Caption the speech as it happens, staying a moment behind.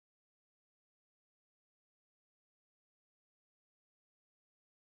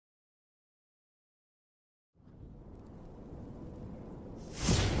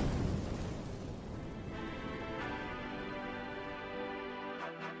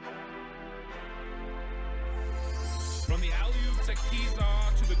From the alley-oops at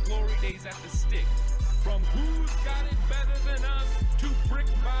Kezar to the glory days at the stick. From who's got it better than us to brick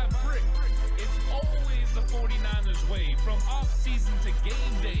by brick. It's always the 49ers way. From off-season to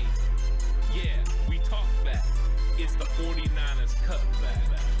game day. Yeah, we talk back. It's the 49ers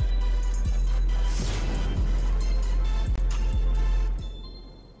cutback.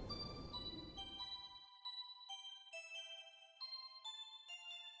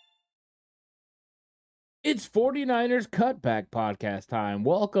 It's 49ers Cutback podcast time.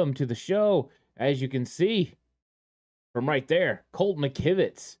 Welcome to the show. As you can see from right there, Colt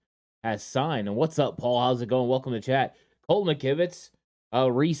McKivitz has signed. And what's up, Paul? How's it going? Welcome to chat. Colt McKivitz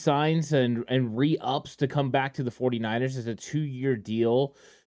re-signs and re-ups to come back to the 49ers. It's a 2-year deal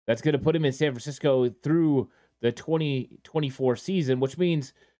that's going to put him in San Francisco through the 2024 season, which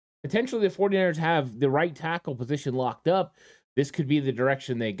means potentially the 49ers have the right tackle position locked up. This could be the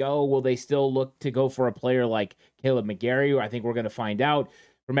direction they go. Will they still look to go for a player like Kaleb McGary? I think we're going to find out.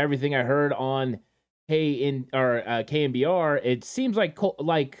 From everything I heard on KNBR, it seems like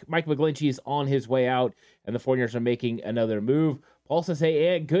Mike McGlinchey is on his way out, and the 49ers are making another move. Paul says, hey,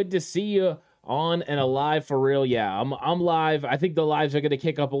 Ed, good to see you on and alive for real. Yeah, I'm live. I think the lives are going to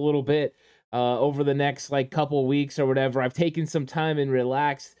kick up a little bit over the next couple weeks or whatever. I've taken some time and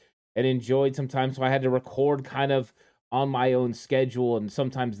relaxed and enjoyed some time, so I had to record kind of on my own schedule, and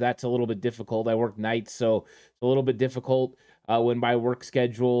sometimes that's a little bit difficult. I work nights, so it's a little bit difficult when my work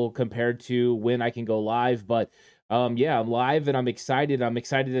schedule compared to when I can go live. But yeah, I'm live and I'm excited. I'm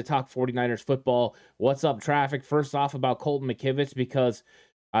excited to talk 49ers football. What's up, traffic? First off, about Colton McKivitz, because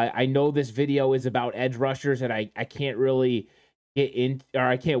I know this video is about edge rushers, and I can't really get in, or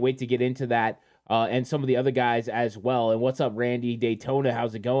I can't wait to get into that and some of the other guys as well. And what's up, Randy Daytona?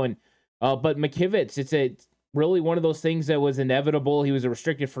 How's it going? But McKivitz, it's really one of those things that was inevitable. He was a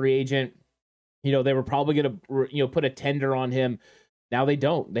restricted free agent. You know, they were probably going to, put a tender on him. Now they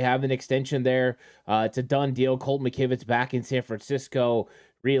don't. They have an extension there. It's a done deal. Colt McKivitz back in San Francisco.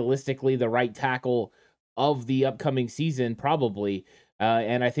 Realistically, the right tackle of the upcoming season, probably.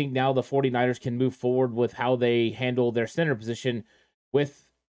 And I think now the 49ers can move forward with how they handle their center position with,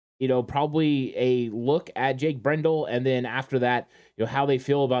 probably a look at Jake Brendel. And then after that, how they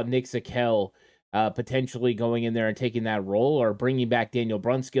feel about Nick Zakelj potentially going in there and taking that role, or bringing back Daniel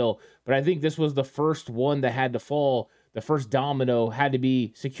Brunskill. But I think this was the first one that had to fall. The first domino had to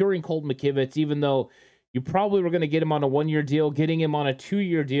be securing Colt McKivitz, even though you probably were going to get him on a 1-year deal. Getting him on a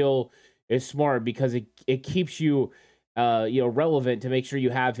 2-year deal is smart because it keeps you, relevant to make sure you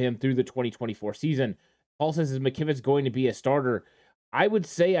have him through the 2024 season. Paul says, is McKivitz going to be a starter? I would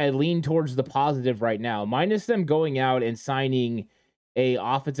say I lean towards the positive right now, minus them going out and signing a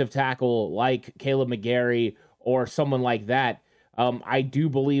offensive tackle like Kaleb McGary or someone like that. I do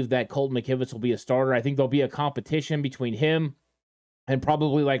believe that Colt McKivitz will be a starter. I think there'll be a competition between him and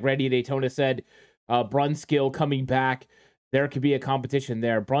probably, like Randy Daytona said, Brunskill coming back. There could be a competition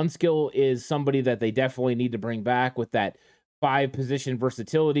there. Brunskill is somebody that they definitely need to bring back with that 5-position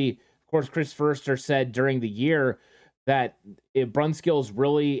versatility. Of course, Chris Foerster said during the year that Brunskill's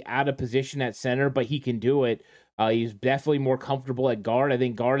really out of position at center, but he can do it. He's definitely more comfortable at guard. I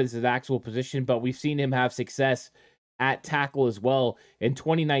think guard is his actual position, but we've seen him have success at tackle as well. In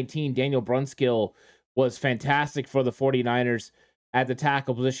 2019, Daniel Brunskill was fantastic for the 49ers at the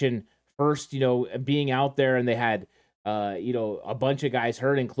tackle position. First, being out there, and they had, a bunch of guys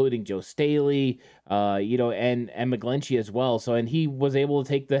hurt, including Joe Staley, and McGlinchey as well. So, and he was able to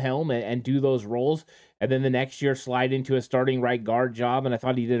take the helm and do those roles. And then the next year slide into a starting right guard job. And I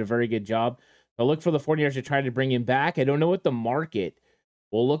thought he did a very good job. But look for the 49ers to try to bring him back. I don't know what the market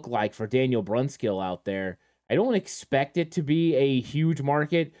will look like for Daniel Brunskill out there. I don't expect it to be a huge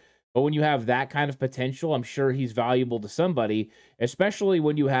market, but when you have that kind of potential, I'm sure he's valuable to somebody, especially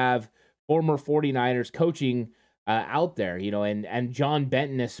when you have former 49ers coaching out there, and John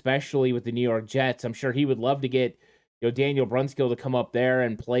Benton, especially with the New York Jets. I'm sure he would love to get, Daniel Brunskill to come up there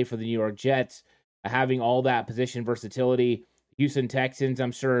and play for the New York Jets, having all that position versatility. Houston Texans,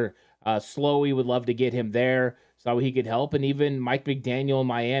 I'm sure Slowey would love to get him there so he could help, and even Mike McDaniel in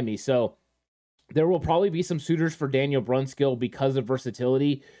Miami. So there will probably be some suitors for Daniel Brunskill because of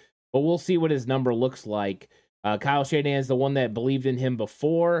versatility, but we'll see what his number looks like. Kyle Shanahan is the one that believed in him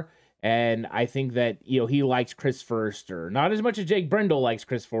before, and I think that he likes Chris Foerster. Not as much as Jake Brendel likes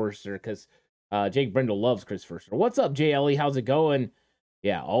Chris Foerster, because Jake Brendel loves Chris Foerster. What's up, Jay Ellie? How's it going?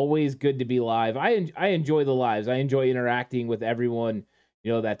 Yeah, always good to be live. I enjoy the lives. I enjoy interacting with everyone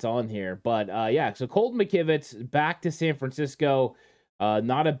that's on here. But yeah, so Colt McKivitz back to San Francisco.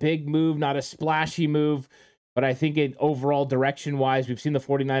 Not a big move, not a splashy move. But I think it overall direction-wise, we've seen the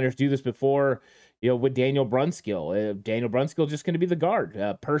 49ers do this before, with Daniel Brunskill. Daniel Brunskill just going to be the guard.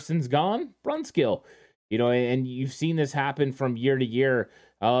 Person's gone, Brunskill. And you've seen this happen from year to year.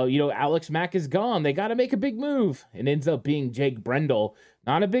 Alex Mack is gone. They got to make a big move. It ends up being Jake Brendel.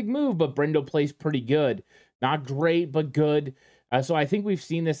 Not a big move, but Brendel plays pretty good. Not great, but good. So I think we've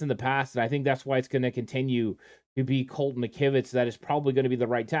seen this in the past, and I think that's why it's going to continue to be Colt McKivitz. That is probably going to be the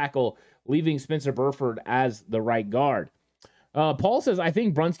right tackle, leaving Spencer Burford as the right guard. Paul says, I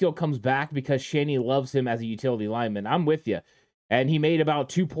think Brunskill comes back because Shanny loves him as a utility lineman. I'm with you. And he made about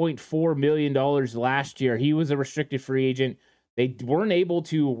 $2.4 million last year. He was a restricted free agent. They weren't able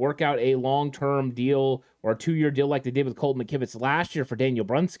to work out a long-term deal or a 2-year deal like they did with Colt McKivitz last year for Daniel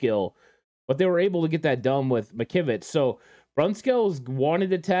Brunskill, but they were able to get that done with McKivitz. So Brunskill is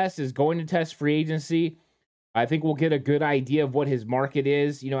going to test free agency. I think we'll get a good idea of what his market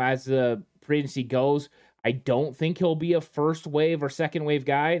is, as the free agency goes. I don't think he'll be a first wave or second wave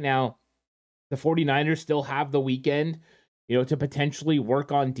guy. Now, the 49ers still have the weekend, to potentially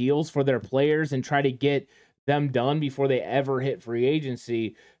work on deals for their players and try to get them done before they ever hit free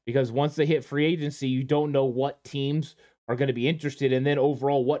agency. Because once they hit free agency, you don't know what teams are going to be interested, and then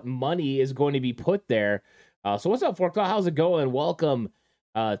overall what money is going to be put there. So what's up, Fork? How's it going? Welcome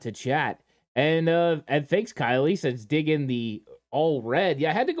to chat. And thanks, Kylie. Says dig in the all red. Yeah,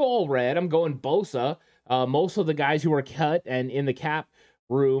 I had to go all red. I'm going Bosa. Most of the guys who were cut and in the cap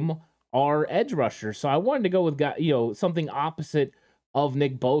room are edge rushers. So I wanted to go with something opposite of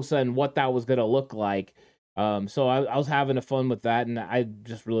Nick Bosa and what that was going to look like. So I was having a fun with that, and I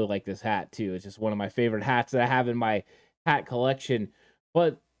just really like this hat too. It's just one of my favorite hats that I have in my hat collection.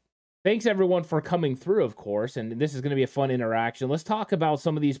 But thanks everyone for coming through, of course, and this is going to be a fun interaction. Let's talk about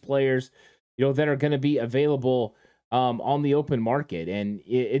some of these players, that are going to be available on the open market. And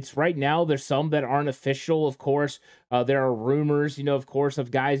it's right now, there's some that aren't official, of course. There are rumors, of course,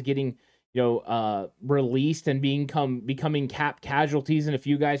 of guys getting, released and becoming cap casualties. And if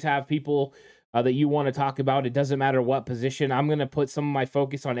you guys have people that you want to talk about, it doesn't matter what position. I'm going to put some of my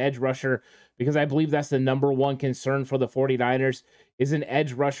focus on edge rusher because I believe that's the number one concern for the 49ers is an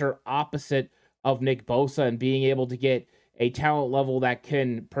edge rusher opposite of Nick Bosa and being able to get a talent level that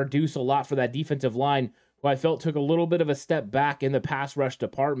can produce a lot for that defensive line, who I felt took a little bit of a step back in the pass rush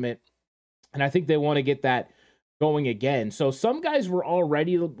department. And I think they want to get that going again. So some guys were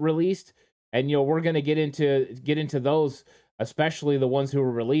already released, and we're going to get into those, especially the ones who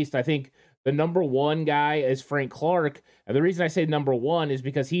were released. I think the number one guy is Frank Clark. And the reason I say number one is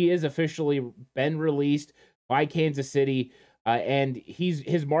because he is officially been released by Kansas City. And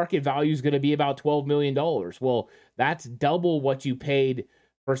his market value is going to be about $12 million. Well, that's double what you paid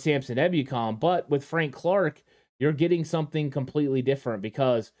for Samson Ebukam. But with Frank Clark, you're getting something completely different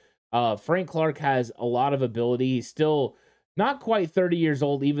because Frank Clark has a lot of ability. He's still not quite 30 years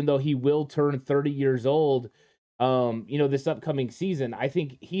old, even though he will turn 30 years old, this upcoming season. I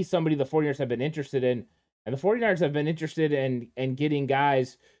think he's somebody the 49ers have been interested in. And the 49ers have been interested in getting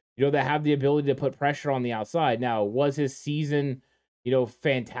guys that have the ability to put pressure on the outside. Now, was his season,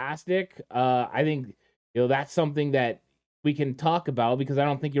 fantastic? I think, that's something that we can talk about because I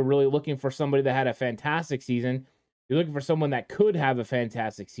don't think you're really looking for somebody that had a fantastic season. You're looking for someone that could have a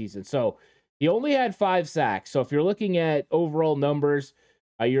fantastic season. So he only had 5 sacks. So if you're looking at overall numbers,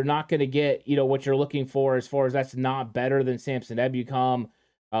 you're not going to get, what you're looking for as far as that's not better than Samson Ebukam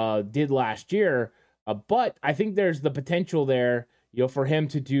did last year. But I think there's the potential there, for him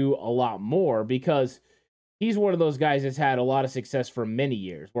to do a lot more because he's one of those guys that's had a lot of success for many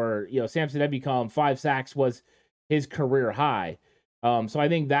years where, Samson Ebukam, 5 sacks was his career high. So I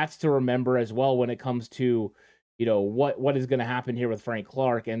think that's to remember as well when it comes to, what is going to happen here with Frank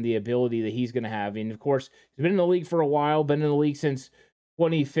Clark and the ability that he's going to have. And of course, he's been in the league for a while, been in the league since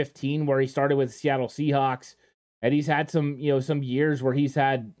 2015, where he started with Seattle Seahawks. And he's had some years where he's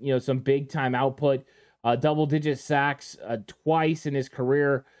had, some big time output. Double-digit sacks twice in his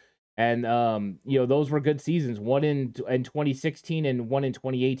career, and those were good seasons. One in 2016 and one in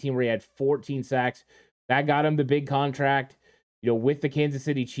 2018, where he had 14 sacks. That got him the big contract, with the Kansas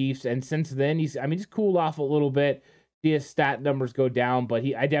City Chiefs. And since then, he's cooled off a little bit. See his stat numbers go down, but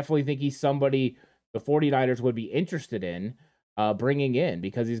I definitely think he's somebody the 49ers would be interested in bringing in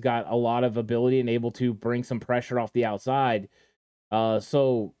because he's got a lot of ability and able to bring some pressure off the outside.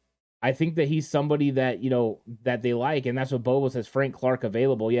 So I think that he's somebody that, that they like, and that's what Bobo says, Frank Clark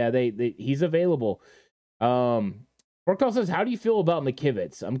available. Yeah, he's available. Porkdale says, how do you feel about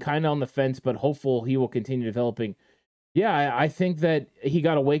McKivitz? I'm kind of on the fence, but hopeful he will continue developing. Yeah, I think that he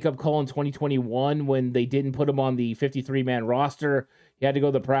got a wake-up call in 2021 when they didn't put him on the 53-man roster. He had to go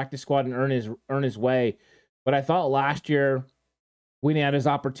to the practice squad and earn his way. but I thought last year when he had his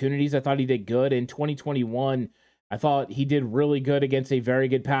opportunities, I thought he did good. In 2021, I thought he did really good against a very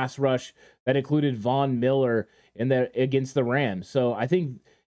good pass rush that included Von Miller against the Rams. So I think,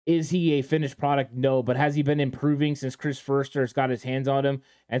 is he a finished product? No, but has he been improving since Chris Foerster has got his hands on him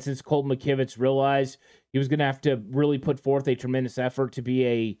and since Colton McKivitz realized he was going to have to really put forth a tremendous effort to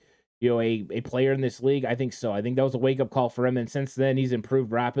be a player in this league? I think so. I think that was a wake up call for him, and since then he's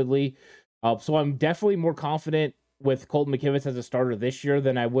improved rapidly. So I'm definitely more confident with Colton McKivitz as a starter this year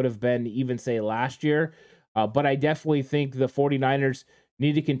than I would have been even, say, last year. But I definitely think the 49ers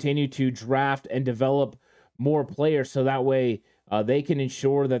need to continue to draft and develop more players so that way they can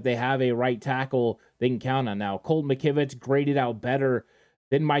ensure that they have a right tackle they can count on. Now, Colton McKivitz graded out better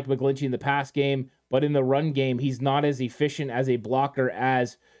than Mike McGlinchey in the pass game, but in the run game, he's not as efficient as a blocker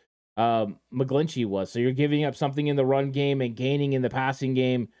as McGlinchey was. So you're giving up something in the run game and gaining in the passing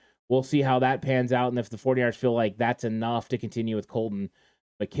game. We'll see how that pans out and if the 49ers feel like that's enough to continue with Colton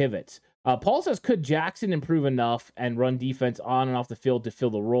McKivitz. Paul says, could Jackson improve enough and run defense on and off the field to fill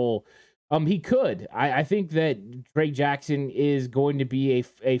the role? He could. I think that Drake Jackson is going to be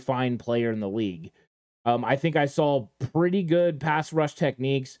a fine player in the league. I think I saw pretty good pass rush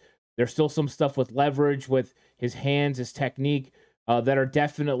techniques. There's still some stuff with leverage, with his hands, his technique, that are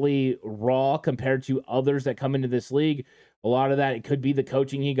definitely raw compared to others that come into this league. A lot of that, it could be the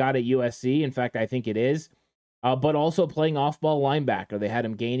coaching he got at USC. In fact, I think it is. But also playing off-ball linebacker. They had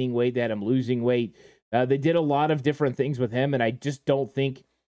him gaining weight. They had him losing weight. They did a lot of different things with him, and I just don't think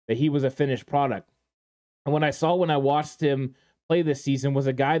that he was a finished product. And when I watched him play this season, was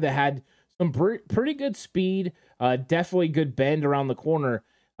a guy that had some pretty good speed, definitely good bend around the corner.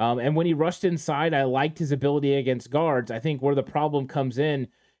 And when he rushed inside, I liked his ability against guards. I think where the problem comes in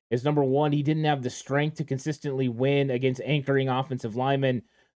is, number one, he didn't have the strength to consistently win against anchoring offensive linemen.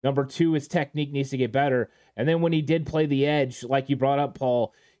 Number two, his technique needs to get better. And then when he did play the edge, like you brought up,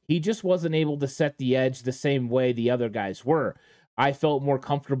 Paul, he just wasn't able to set the edge the same way the other guys were. I felt more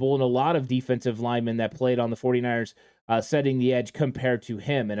comfortable in a lot of defensive linemen that played on the 49ers setting the edge compared to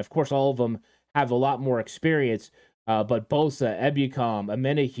him. And of course, all of them have a lot more experience. But Bosa, Ebukam,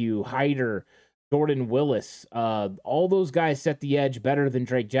 Amenahue, Hyder, Jordan Willis, all those guys set the edge better than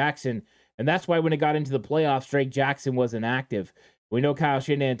Drake Jackson. And that's why when it got into the playoffs, Drake Jackson wasn't active. We know Kyle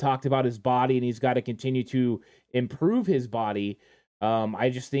Shanahan talked about his body, and he's got to continue to improve his body. I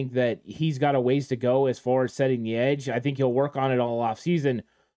just think that he's got a ways to go as far as setting the edge. I think he'll work on it all off season,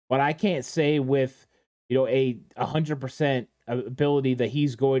 but I can't say with a 100% ability that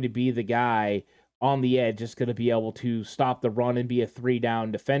he's going to be the guy on the edge, just going to be able to stop the run and be a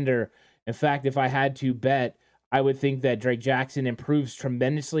 3-down defender. In fact, if I had to bet, I would think that Drake Jackson improves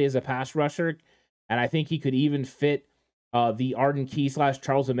tremendously as a pass rusher, and I think he could even fit the Arden Key /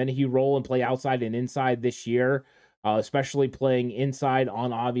 Charles Amenahue role and play outside and inside this year, especially playing inside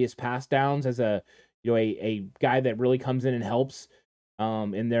on obvious pass downs as a guy that really comes in and helps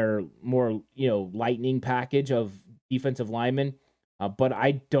in their more lightning package of defensive linemen. But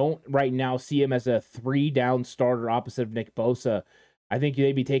I don't right now see him as a 3-down starter opposite of Nick Bosa. I think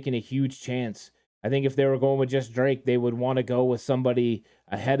they'd be taking a huge chance. I think if they were going with just Drake, they would want to go with somebody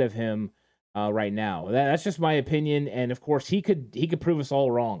ahead of him right now. That's just my opinion. And of course, he could prove us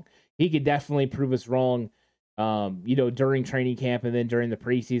all wrong. He could definitely prove us wrong, during training camp and then during the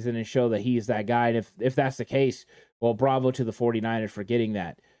preseason and show that he is that guy. And if that's the case, well, bravo to the 49ers for getting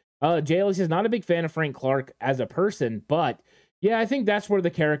that. JLS is not a big fan of Frank Clark as a person, but yeah, I think that's where the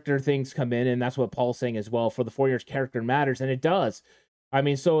character things come in, and that's what Paul's saying as well. For the 49ers, character matters, and it does. I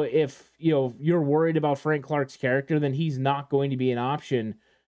mean, so if you're worried about Frank Clark's character, then he's not going to be an option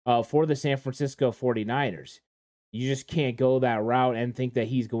for the San Francisco 49ers. You just can't go that route and think that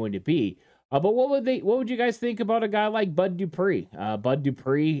he's going to be. But what would you guys think about a guy like Bud Dupree? Bud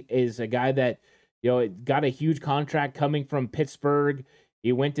Dupree is a guy that got a huge contract coming from Pittsburgh.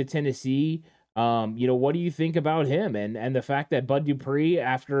 He went to Tennessee. What do you think about him and the fact that Bud Dupree,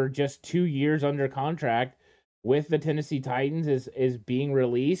 after just 2 years under contract with the Tennessee Titans, is being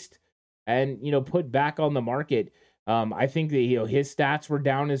released and put back on the market? I think that his stats were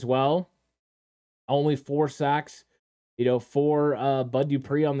down as well. Only 4 sacks, for Bud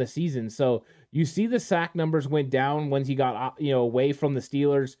Dupree on the season. So you see the sack numbers went down when he got away from the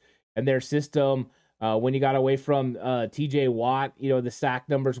Steelers and their system. When he got away from T.J. Watt, the sack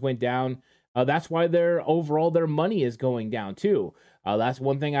numbers went down. That's why their money is going down too. That's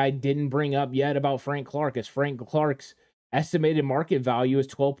one thing I didn't bring up yet about Frank Clark, is Frank Clark's estimated market value is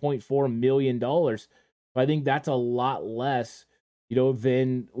 $12.4 million. I think that's a lot less,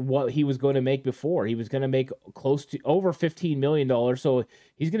 than what he was going to make before. He was going to make close to over $15 million. So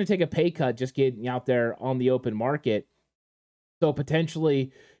he's going to take a pay cut just getting out there on the open market. So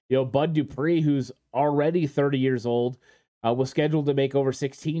potentially, Bud Dupree, who's already 30 years old, was scheduled to make over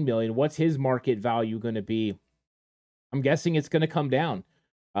 16 million. What's his market value going to be? I'm guessing it's going to come down.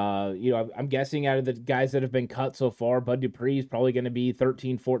 I'm guessing out of the guys that have been cut so far, Bud Dupree is probably going to be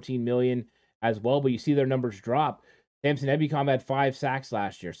 13, 14 million as well. But you see their numbers drop. Samson Ebukam had 5 sacks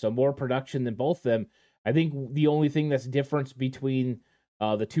last year, so more production than both of them. I think the only thing that's difference between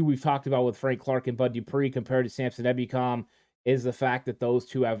the two we've talked about with Frank Clark and Bud Dupree compared to Samson Ebukam is the fact that those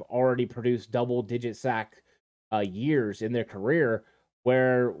two have already produced double-digit sack years in their career,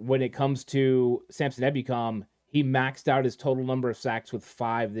 where when it comes to Samson Ebukam, he maxed out his total number of sacks with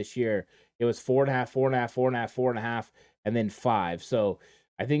 5 this year. It was 4.5, 4.5, 4.5, 4.5, and then 5. So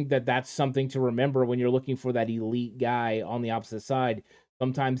I think that that's something to remember when you're looking for that elite guy on the opposite side.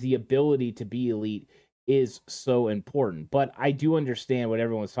 Sometimes the ability to be elite is so important. But I do understand what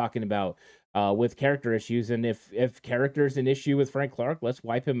everyone's talking about with character issues. And if character is an issue with Frank Clark, let's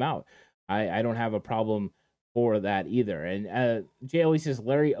wipe him out. I don't have a problem for that either. And JLE says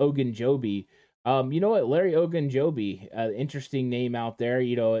Larry Ogunjobi. You know what? Larry Ogunjobi, interesting name out there,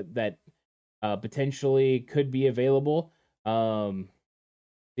 that potentially could be available.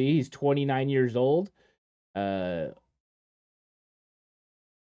 See, he's 29 years old. Larry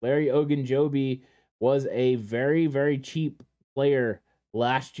Ogunjobi was a very, very cheap player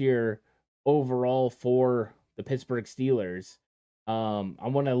last year overall for the Pittsburgh Steelers. I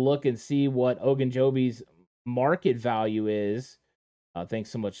want to look and see what Ogunjobi's market value is.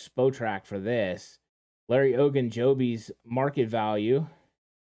 Thanks so much, Spotrac, for this. Larry Ogunjobi's market value,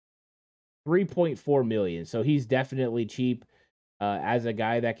 $3.4 million. So he's definitely cheap as a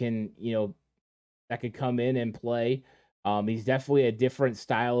guy that can, that could come in and play. He's definitely a different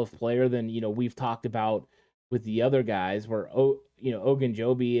style of player than, we've talked about with the other guys, where,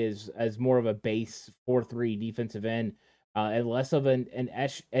 Ogunjobi is as more of a base 4-3 defensive end and less of an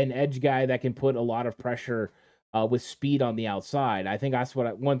edge guy that can put a lot of pressure with speed on the outside. I think that's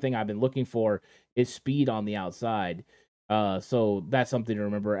one thing I've been looking for is speed on the outside. So that's something to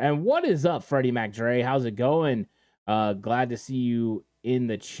remember. And what is up, Freddie McDre? How's it going? Glad to see you in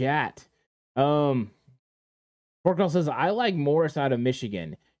the chat. Porknell says, I like Morris out of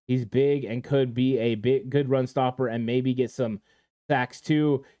Michigan. He's big and could be a good run stopper and maybe get some sacks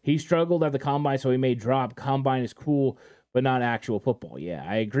too. He struggled at the combine, so he may drop. Combine is cool, but not actual football. Yeah,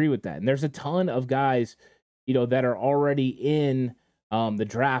 I agree with that. And there's a ton of guys, that are already in the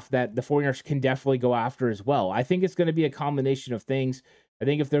draft that the 49ers can definitely go after as well. I think it's going to be a combination of things. I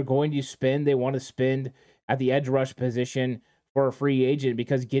think if they're going to spend, they want to spend at the edge rush position for a free agent,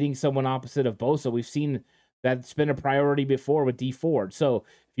 because getting someone opposite of Bosa, we've seen that's been a priority before with D Ford. So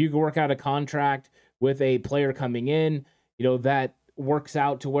if you can work out a contract with a player coming in, that works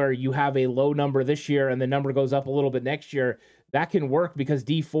out to where you have a low number this year and the number goes up a little bit next year, that can work, because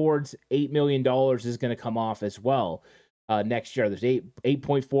D Ford's $8 million is going to come off as well next year. There's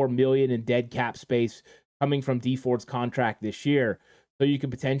 $8.4 million in dead cap space coming from D Ford's contract this year. So you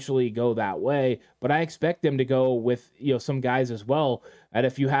could potentially go that way, but I expect them to go with, some guys as well. And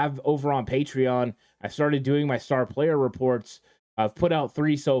if you have over on Patreon, I started doing my star player reports. I've put out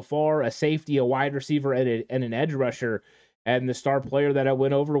 3 so far: a safety, a wide receiver, and an edge rusher. And the star player that I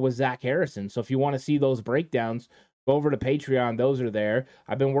went over was Zach Harrison. So if you want to see those breakdowns, go over to Patreon. Those are there.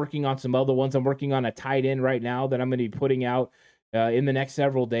 I've been working on some other ones. I'm working on a tight end right now that I'm going to be putting out in the next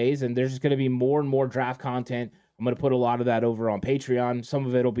several days. And there's just going to be more and more draft content. I'm going to put a lot of that over on Patreon. Some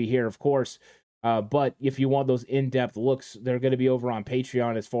of it will be here, of course. But if you want those in-depth looks, they're going to be over on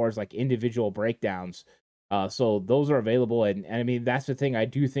Patreon as far as like individual breakdowns. So those are available. And I mean, that's the thing. I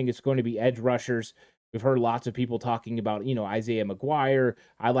do think it's going to be edge rushers. We've heard lots of people talking about, Isaiah McGuire.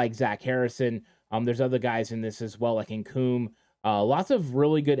 I like Zach Harrison. There's other guys in this as well, like Nkum. Lots of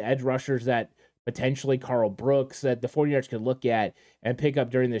really good edge rushers that potentially Carl Brooks that the 49ers could look at and pick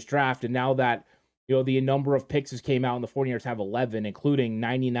up during this draft. And now that, the number of picks has came out and the 49ers have 11, including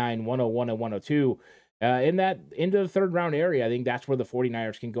 99, 101, and 102. In that into the third round area, I think that's where the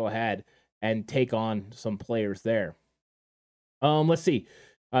 49ers can go ahead and take on some players there. Let's see.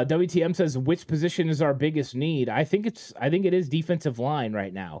 WTM says, which position is our biggest need? I think it is defensive line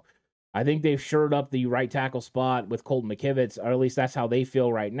right now. I think they've shored up the right tackle spot with Colton McKivitz, or at least that's how they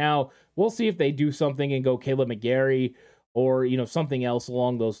feel right now. We'll see if they do something and go Caleb McGarry or, something else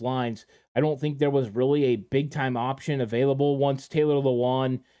along those lines. I don't think there was really a big-time option available once Taylor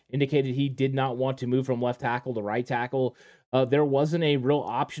Lewan indicated he did not want to move from left tackle to right tackle. There wasn't a real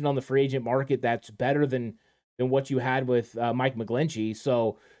option on the free agent market that's better than than what you had with Mike McGlinchey.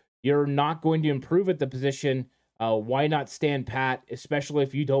 So you're not going to improve at the position. Why not stand pat, especially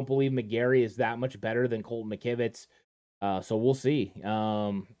if you don't believe McGarry is that much better than Colton McKivitz? So we'll see.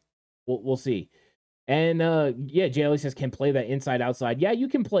 We'll see. And yeah, JLE says can play that inside outside. Yeah, you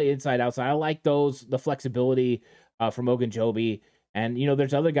can play inside outside. I like those, the flexibility from Ogunjobi. And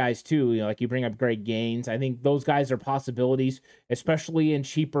there's other guys too. Like you bring up Greg Gaines. I think those guys are possibilities, especially in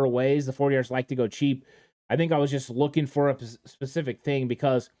cheaper ways. The 49ers like to go cheap. I think I was just looking for a specific thing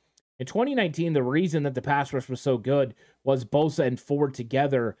because in 2019, the reason that the pass rush was so good was Bosa and Ford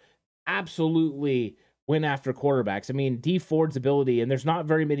together absolutely went after quarterbacks. I mean, D Ford's ability, and there's not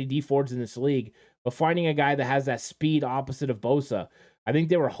very many D Fords in this league, but finding a guy that has that speed opposite of Bosa, I think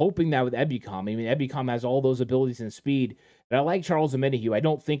they were hoping that with Ebukam. I mean, Ebukam has all those abilities and speed. And I like Charles Omenihu. I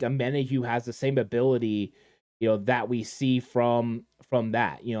don't think Omenihu has the same ability, that we see from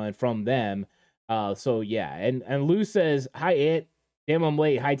that, and from them. So yeah. And Lou says, hi, Ant. Damn, I'm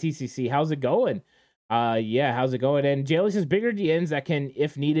late. Hi, TCC. How's it going? Yeah, how's it going? And Jaylee says, bigger DNs that can,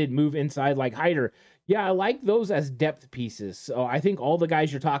 if needed, move inside like Hyder. Yeah, I like those as depth pieces. So I think all the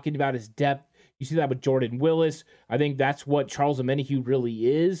guys you're talking about is depth. You see that with Jordan Willis. I think that's what Charles Omenihu really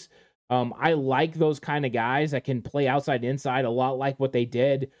is. I like those kind of guys that can play outside and inside, a lot like what they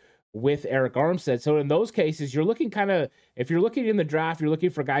did with Eric Armstead. So in those cases, you're looking if you're looking in the draft, you're looking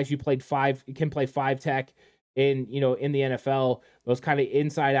for guys who can play 5 tech in the NFL, those kind of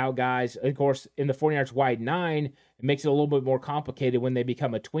inside out guys. Of course, in the 49ers wide 9, it makes it a little bit more complicated when they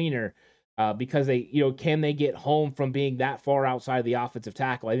become a tweener. Because they, can they get home from being that far outside of the offensive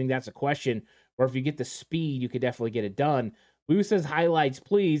tackle? I think that's a question. Or if you get the speed, you could definitely get it done. Lou says highlights,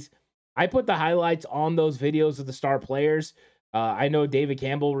 please. I put the highlights on those videos of the star players. I know David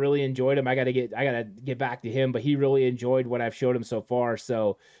Campbell really enjoyed them. I gotta get back to him, but he really enjoyed what I've showed him so far.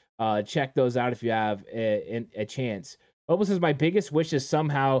 So check those out if you have a chance. Bubba says my biggest wish is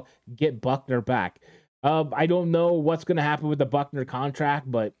somehow get Buckner back. I don't know what's going to happen with the Buckner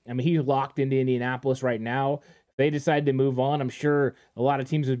contract, but I mean, he's locked into Indianapolis right now. If they decide to move on, I'm sure a lot of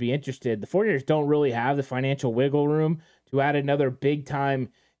teams would be interested. The 49ers don't really have the financial wiggle room to add another big-time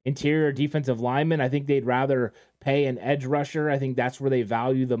interior defensive lineman. I think they'd rather pay an edge rusher. I think that's where they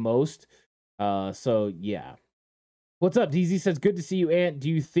value the most. So, yeah. What's up? DZ says, good to see you, Ant. Do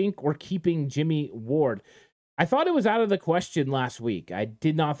you think we're keeping Jimmy Ward? I thought it was out of the question last week. I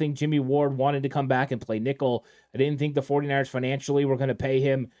did not think Jimmy Ward wanted to come back and play nickel. I didn't think the 49ers financially were going to pay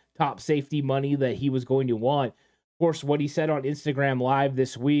him top safety money that he was going to want. Of course, what he said on Instagram Live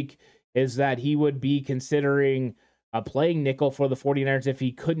this week is that he would be considering playing nickel for the 49ers if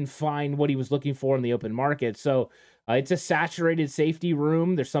he couldn't find what he was looking for in the open market. So it's a saturated safety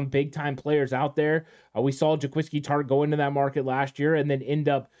room. There's some big-time players out there. We saw Jaquiski Tartt go into that market last year and then end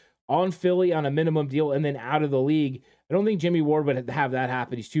up on Philly on a minimum deal and then out of the league. I don't think Jimmy Ward would have that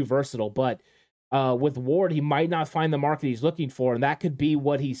happen. He's too versatile. But with Ward, he might not find the market he's looking for, and that could be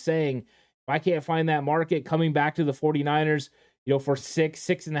what he's saying. If I can't find that market, coming back to the 49ers, for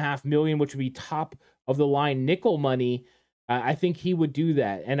 $6.5 million, which would be top of the line nickel money, I think he would do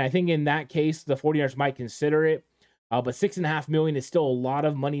that. And I think in that case, the 49ers might consider it. But $6.5 million is still a lot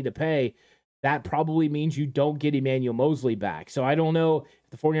of money to pay. That probably means you don't get Emmanuel Moseley back. So I don't know if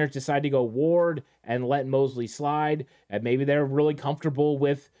the 49ers decide to go Ward and let Moseley slide. And maybe they're really comfortable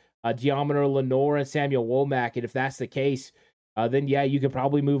with Deommodore Lenoir and Samuel Womack. And if that's the case, then yeah, you could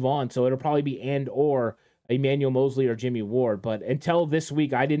probably move on. So it'll probably be and or Emmanuel Moseley or Jimmy Ward. But until this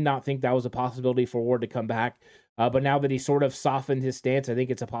week, I did not think that was a possibility for Ward to come back. But now that he sort of softened his stance, I think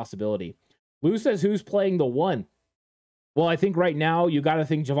it's a possibility. Lou says, who's playing the 1? Well, I think right now you got to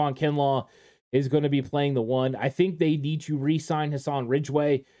think Javon Kinlaw is going to be playing the 1. I think they need to re-sign Hassan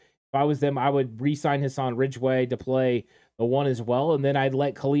Ridgeway. If I was them, I would re-sign Hassan Ridgeway to play the 1 as well. And then I'd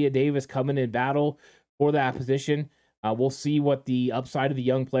let Kalia Davis come in and battle for that position. We'll see what the upside of the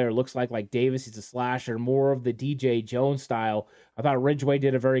young player looks like Davis. He's a slasher, more of the DJ Jones style. I thought Ridgeway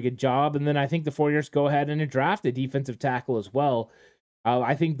did a very good job. And then I think the 49ers go ahead and draft a defensive tackle as well.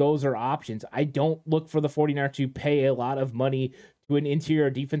 I think those are options. I don't look for the 49ers to pay a lot of money to an interior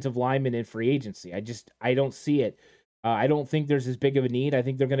defensive lineman in free agency. I don't see it. I don't think there's as big of a need. I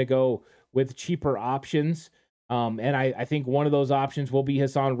think they're going to go with cheaper options. And I think one of those options will be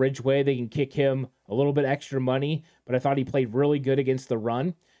Hassan Ridgeway. They can kick him a little bit extra money, but I thought he played really good against the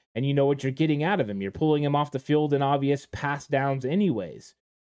run. And you know what you're getting out of him. You're pulling him off the field in obvious pass downs anyways.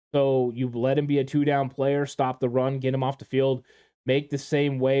 So you let him be a 2-down player, stop the run, get him off the field, make the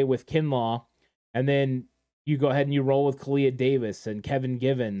same way with Kinlaw, and then you go ahead and you roll with Kalia Davis and Kevin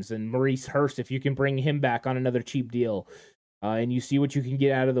Givens and Maurice Hurst if you can bring him back on another cheap deal. And you see what you can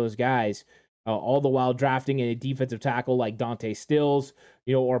get out of those guys. all the while drafting a defensive tackle like Dante Stills,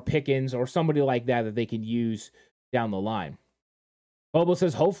 or Pickens or somebody like that they can use down the line. Bobo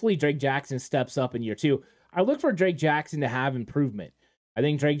says, hopefully Drake Jackson steps up in year 2. I look for Drake Jackson to have improvement. I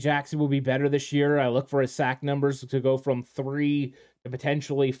think Drake Jackson will be better this year. I look for his sack numbers to go from 3 to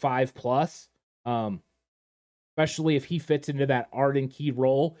potentially 5+. Especially if he fits into that Arden Key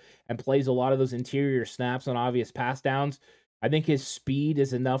role and plays a lot of those interior snaps on obvious pass downs. I think his speed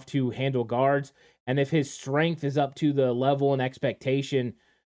is enough to handle guards. And if his strength is up to the level and expectation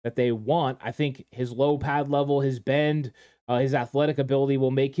that they want, I think his low pad level, his bend, his athletic ability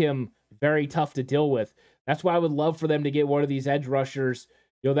will make him very tough to deal with. That's why I would love for them to get one of these edge rushers,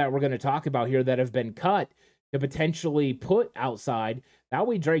 that we're going to talk about here that have been cut to potentially put outside. That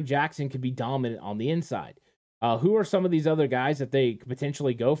way Drake Jackson could be dominant on the inside. Who are some of these other guys that they could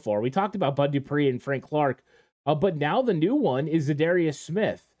potentially go for? We talked about Bud Dupree and Frank Clark, but now the new one is Za'Darius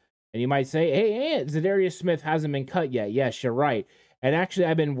Smith. And you might say, hey, Za'Darius Smith hasn't been cut yet. Yes, you're right. And actually,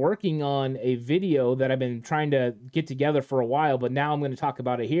 I've been working on a video that I've been trying to get together for a while, but now I'm going to talk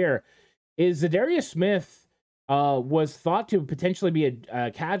about it here. Is Za'Darius Smith was thought to potentially be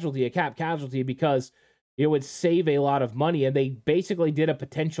a cap casualty, because it would save a lot of money, and they basically did a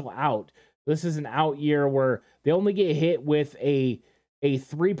potential out. This is an out year where they only get hit with a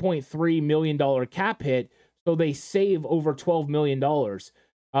 $3.3 million cap hit, so they save over $12 million.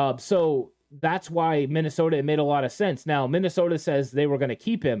 So that's why Minnesota, it made a lot of sense. Now, Minnesota says they were going to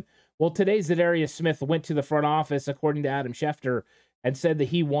keep him. Well, today, Za'Darius Smith went to the front office, according to Adam Schefter, and said that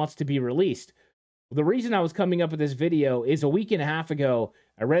he wants to be released. The reason I was coming up with this video is a week and a half ago,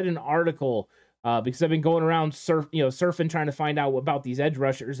 I read an article because I've been going around surfing, trying to find out about these edge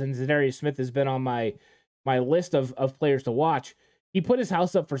rushers, and Za'Darius Smith has been on my list of players to watch. He put his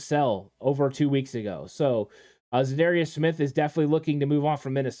house up for sale over 2 weeks ago. So Za'Darius Smith is definitely looking to move on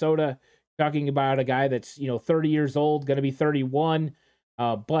from Minnesota, talking about a guy that's 30 years old, going to be 31,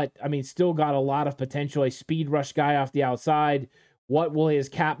 but I mean, still got a lot of potential, a speed rush guy off the outside. What will his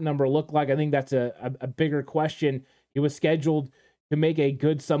cap number look like? I think that's a bigger question. He was scheduled to make a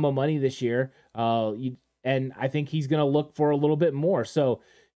good sum of money this year, and I think he's going to look for a little bit more. So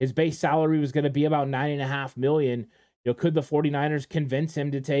his base salary was going to be about $9.5 million. Could the 49ers convince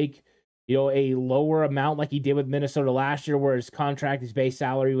him to take a lower amount like he did with Minnesota last year, where his base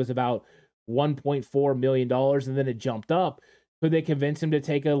salary was about $1.4 million, and then it jumped up? Could they convince him to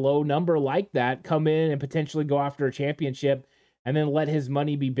take a low number like that, come in and potentially go after a championship, and then let his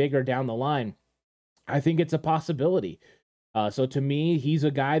money be bigger down the line? I think it's a possibility. So to me, he's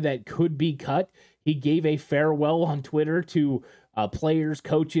a guy that could be cut. He gave a farewell on Twitter to players,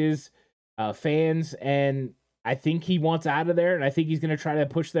 coaches, fans, and I think he wants out of there, and I think he's going to try to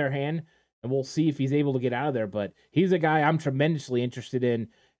push their hand, and we'll see if he's able to get out of there. But he's a guy I'm tremendously interested in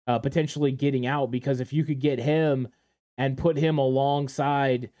potentially getting out, because if you could get him and put him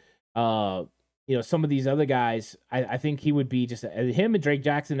alongside some of these other guys, I think he would be just him and Drake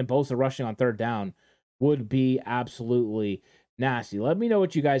Jackson and Bosa rushing on third down would be absolutely nasty. Let me know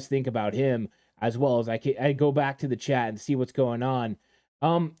what you guys think about him, as well as I go back to the chat and see what's going on.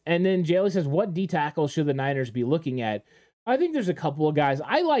 And then Jaylee says, what D tackle should the Niners be looking at? I think there's a couple of guys.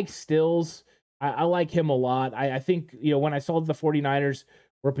 I like Stills. I like him a lot. I think, when I saw the 49ers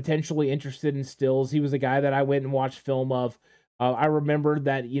were potentially interested in Stills, he was a guy that I went and watched film of. I remember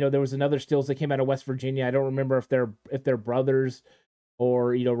that, there was another Stills that came out of West Virginia. I don't remember if they're brothers or,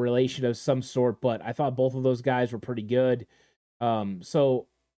 relation of some sort, but I thought both of those guys were pretty good. So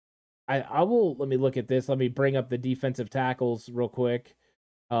I will, let me look at this. Let me bring up the defensive tackles real quick,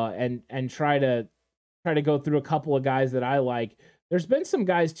 and try to go through a couple of guys that I like. There's been some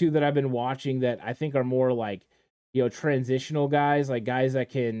guys too that I've been watching that I think are more like, transitional guys, like guys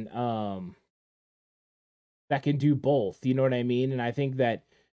that can do both. You know what I mean? And I think that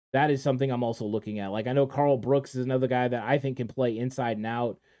is something I'm also looking at. Like, I know Carl Brooks is another guy that I think can play inside and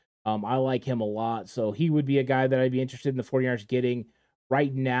out. I like him a lot. So he would be a guy that I'd be interested in the 49ers getting.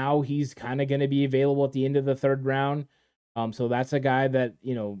 Right now, he's kind of going to be available at the end of the third round. So that's a guy that,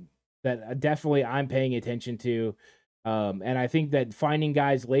 that definitely I'm paying attention to. And I think that finding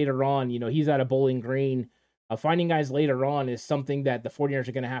guys later on, he's out of Bowling Green. Finding guys later on is something that the 49ers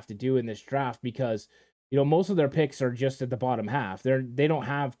are going to have to do in this draft, because most of their picks are just at the bottom half. They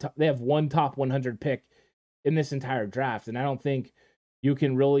have one top 100 pick in this entire draft, and I don't think you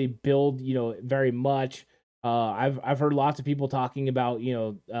can really build, very much. I've heard lots of people talking about,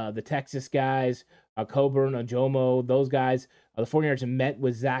 the Texas guys, Coburn, Ojomo, those guys. The 49ers met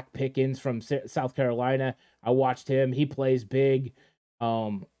with Zach Pickens from South Carolina. I watched him. He plays big.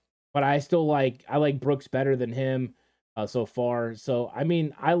 But I like Brooks better than him. so far. So, I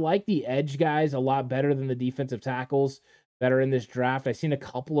mean, I like the edge guys a lot better than the defensive tackles that are in this draft. I've seen a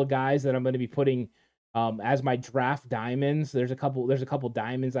couple of guys that I'm going to be putting as my draft diamonds. There's a couple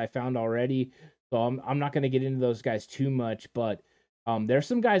diamonds I found already. So I'm not going to get into those guys too much, but there's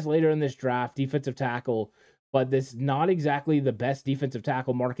some guys later in this draft, defensive tackle, but this is not exactly the best defensive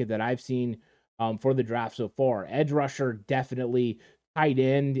tackle market that I've seen for the draft so far. Edge rusher, definitely. Tight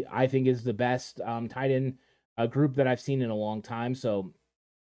end, I think, is the best tight end group that I've seen in a long time. So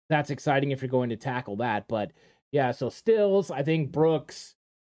that's exciting if you're going to tackle that. But yeah, so Stills, I think Brooks,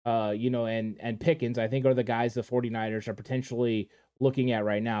 and Pickens, I think, are the guys the 49ers are potentially looking at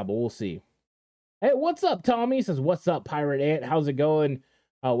right now, but we'll see. Hey, what's up, Tommy? He says, what's up, Pirate Ant? How's it going?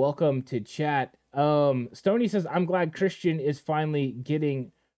 Welcome to chat. Stony says, I'm glad Christian is finally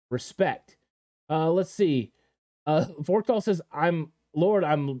getting respect. Let's see. Forkdall says, I'm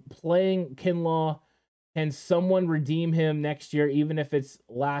playing Kinlaw. Can someone redeem him next year, even if it's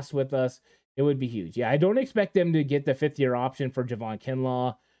last with us? It would be huge. Yeah, I don't expect them to get the 5th-year option for Javon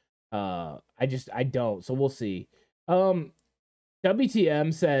Kinlaw. I don't. So we'll see.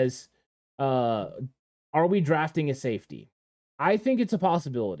 WTM says, are we drafting a safety? I think it's a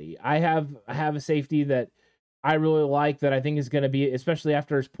possibility. I have a safety that I really like that I think is going to be, especially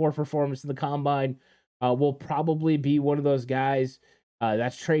after his poor performance in the combine, will probably be one of those guys.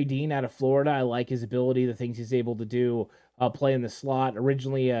 That's Trey Dean out of Florida. I like his ability, the things he's able to do, play in the slot.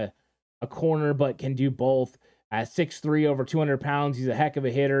 Originally a corner, but can do both. At 6'3", over 200 pounds, he's a heck of a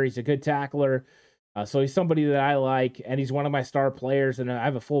hitter. He's a good tackler. So he's somebody that I like, and he's one of my star players, and I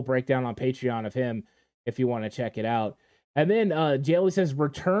have a full breakdown on Patreon of him if you want to check it out. And then Jaley says,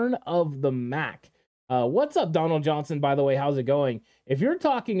 return of the Mac. What's up, Donald Johnson, by the way? How's it going? If you're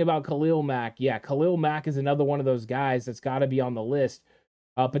talking about Khalil Mack, yeah, Khalil Mack is another one of those guys that's got to be on the list.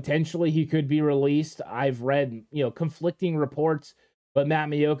 Potentially, he could be released. I've read, conflicting reports, but Matt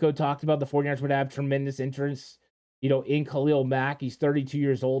Miyoko talked about the 49ers would have tremendous interest, in Khalil Mack. He's 32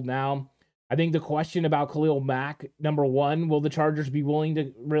 years old now. I think the question about Khalil Mack, number one, will the Chargers be willing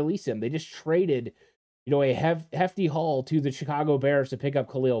to release him? They just traded, a hefty haul to the Chicago Bears to pick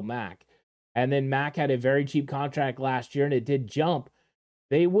up Khalil Mack. And then Mack had a very cheap contract last year, and it did jump.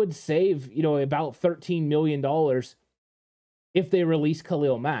 They would save, about $13 million if they release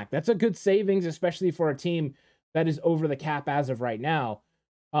Khalil Mack. That's a good savings, especially for a team that is over the cap as of right now.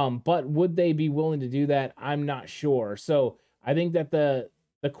 But would they be willing to do that? I'm not sure. So I think that the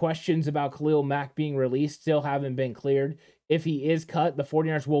questions about Khalil Mack being released still haven't been cleared. If he is cut, the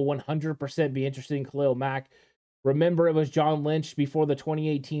 49ers will 100% be interested in Khalil Mack. Remember, it was John Lynch before the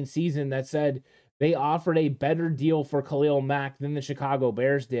 2018 season that said they offered a better deal for Khalil Mack than the Chicago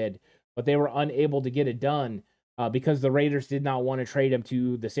Bears did, but they were unable to get it done because the Raiders did not want to trade him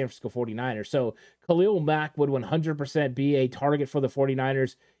to the San Francisco 49ers. So Khalil Mack would 100% be a target for the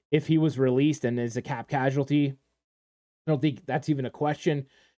 49ers if he was released and is a cap casualty. I don't think that's even a question.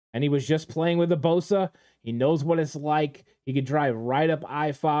 And he was just playing with the Bosa. He knows what it's like. He could drive right up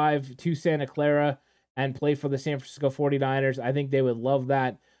I-5 to Santa Clara and play for the San Francisco 49ers. I think they would love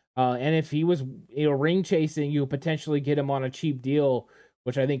that. And if he was ring chasing, you potentially get him on a cheap deal,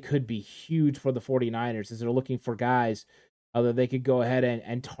 which I think could be huge for the 49ers as they're looking for guys that they could go ahead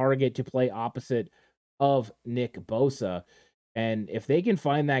and target to play opposite of Nick Bosa. And if they can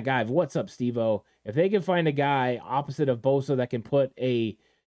find that guy, what's up, Steve-O? If they can find a guy opposite of Bosa that can put a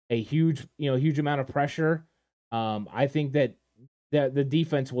huge amount of pressure, I think that the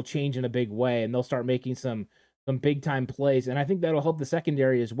defense will change in a big way, and they'll start making some big time plays. And I think that'll help the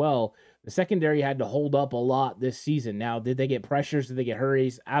secondary as well. The secondary had to hold up a lot this season. Now, did they get pressures? Did they get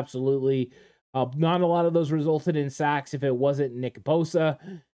hurries? Absolutely. Not a lot of those resulted in sacks if it wasn't Nick Bosa.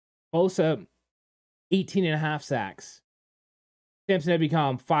 Bosa, 18.5 sacks. Samson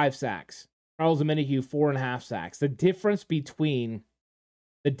Ebukam, 5 sacks. Charles Omenihu, 4.5 sacks. The difference between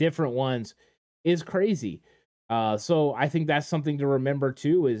the different ones is crazy. So I think that's something to remember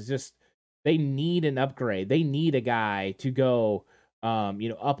too, is just they need an upgrade. They need a guy to go,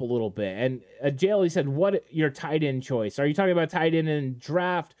 up a little bit. And Jaley said, what your tight end choice? Are you talking about tight end in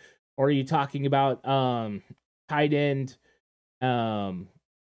draft, or are you talking about tight end? Are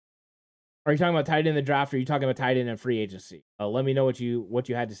you talking about tight end in the draft, or are you talking about tight end in free agency? Let me know what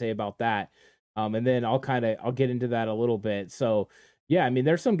you had to say about that. And then I'll get into that a little bit. So yeah, I mean,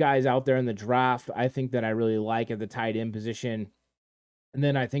 there's some guys out there in the draft I think that I really like at the tight end position. And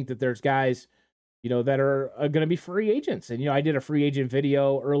then I think that there's guys, that are going to be free agents. And, I did a free agent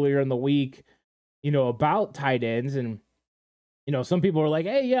video earlier in the week, about tight ends. And, some people are like,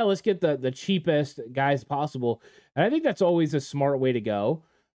 hey, yeah, let's get the cheapest guys possible. And I think that's always a smart way to go.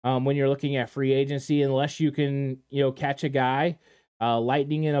 when you're looking at free agency, unless you can, catch a guy,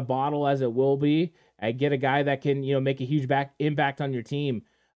 lightning in a bottle as it will be, and get a guy that can, make a huge impact on your team,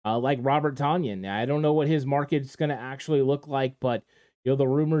 like Robert Tonyan. I don't know what his market's going to actually look like, but the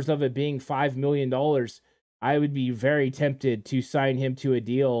rumors of it being $5 million, I would be very tempted to sign him to a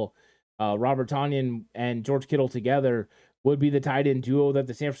deal. Robert Tonyan and George Kittle together would be the tight end duo that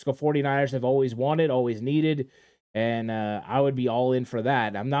the San Francisco 49ers have always wanted, always needed. And I would be all in for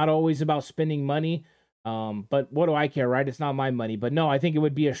that. I'm not always about spending money, but what do I care, right? It's not my money. But no, I think it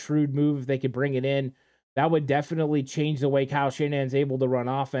would be a shrewd move if they could bring it in. That would definitely change the way Kyle Shanahan's able to run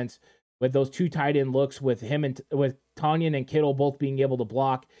offense with those two tight end looks, with him and with Tonyan and Kittle both being able to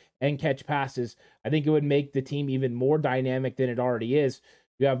block and catch passes. I think it would make the team even more dynamic than it already is.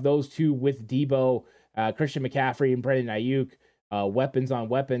 You have those two with Debo, Christian McCaffrey, and Brandon Ayuk, weapons on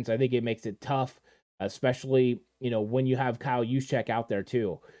weapons. I think it makes it tough, especially when you have Kyle Juszczyk out there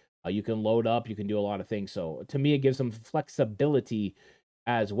too. You can load up, you can do a lot of things. So to me, it gives them flexibility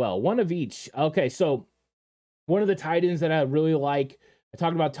as well. One of each. Okay, so one of the tight ends that I really like, I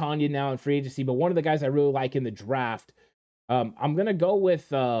talked about Tonyan now in free agency, but one of the guys I really like in the draft, I'm going to go with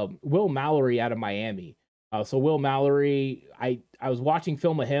Will Mallory out of Miami. So Will Mallory, I was watching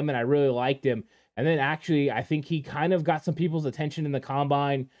film of him and I really liked him. And then actually, I think he kind of got some people's attention in the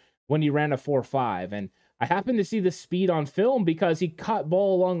combine when he ran a 4.5. And I happened to see the speed on film because he caught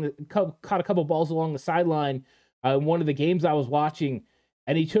a couple balls along the sideline in one of the games I was watching,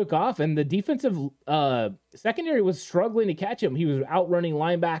 and he took off. And the defensive secondary was struggling to catch him. He was outrunning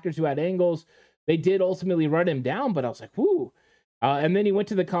linebackers who had angles. They did ultimately run him down, but I was like, whoo. And then he went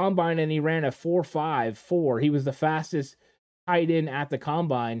to the combine and he ran a 4.54. He was the fastest tight end at the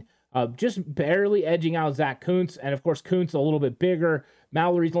combine, just barely edging out Zach Kuntz. And of course, Kuntz a little bit bigger.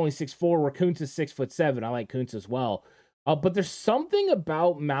 Mallory's only 6'4", where Kuntz is 6'7". I like Kuntz as well. But there's something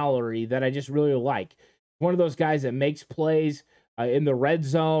about Mallory that I just really like. One of those guys that makes plays in the red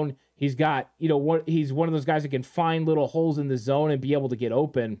zone. He's got, he's one of those guys that can find little holes in the zone and be able to get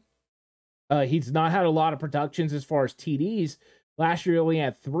open. He's not had a lot of productions as far as TDs. Last year, he only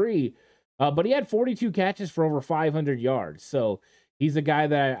had 3, but he had 42 catches for over 500 yards. So he's a guy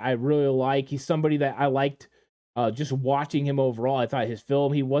that I really like. He's somebody that I liked just watching him overall. I thought his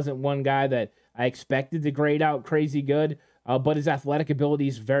film, he wasn't one guy that I expected to grade out crazy good, but his athletic ability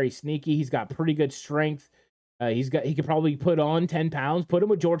is very sneaky. He's got pretty good strength. He could probably put on 10 pounds, put him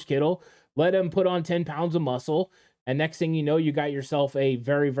with George Kittle, let him put on 10 pounds of muscle. And next thing you know, you got yourself a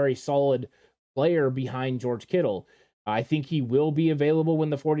very, very solid player behind George Kittle. I think he will be available when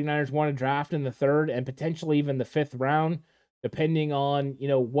the 49ers want to draft in the 3rd and potentially even the 5th round, depending on,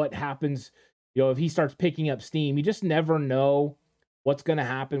 what happens. If he starts picking up steam, you just never know what's going to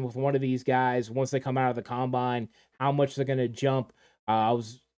happen with one of these guys once they come out of the combine, how much they're going to jump. I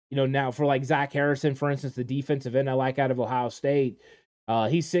was, now for like Zach Harrison, for instance, the defensive end I like out of Ohio State,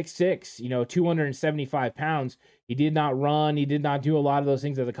 he's 6'6", 275 pounds. He did not run. He did not do a lot of those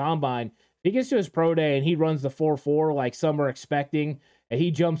things at the combine. He gets to his pro day and he runs the 4.4 like some are expecting, and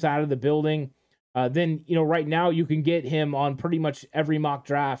he jumps out of the building. Then, right now you can get him on pretty much every mock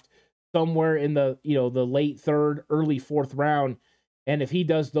draft somewhere in the, the late 3rd, early 4th round. And if he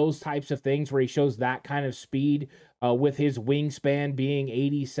does those types of things where he shows that kind of speed with his wingspan being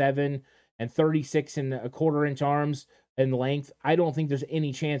 87 and 36.25 inch arms in length, I don't think there's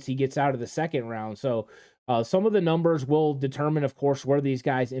any chance he gets out of the 2nd round. So some of the numbers will determine, of course, where these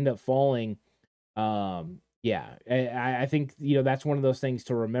guys end up falling. I think, that's one of those things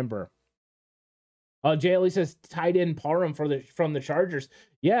to remember. JLE says tight end Parham from the Chargers.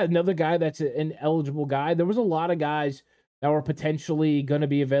 Yeah, another guy that's an eligible guy. There was a lot of guys that were potentially going to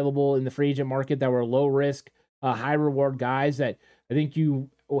be available in the free agent market that were low risk, high reward guys that I think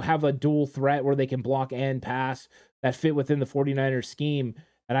you have a dual threat where they can block and pass that fit within the 49ers scheme.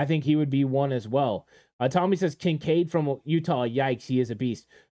 And I think he would be one as well. Tommy says Kincaid from Utah. Yikes, he is a beast.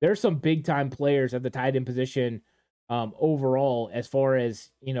 There's some big time players at the tight end position overall as far as,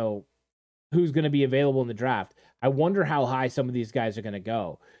 who's going to be available in the draft. I wonder how high some of these guys are going to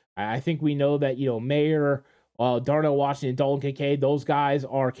go. I think we know that, Mayer, Darnell Washington, Dalton Kincaid, those guys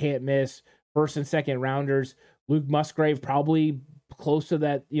are can't miss 1st and 2nd rounders. Luke Musgrave probably close to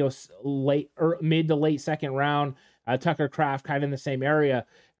that, late or mid to late 2nd round. Tucker Kraft kind of in the same area.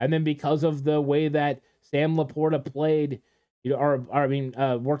 And then because of the way that Sam Laporta played,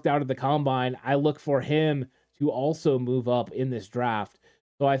 worked out at the combine, I look for him to also move up in this draft.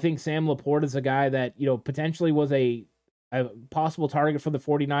 So I think Sam Laporta is a guy that, potentially was a possible target for the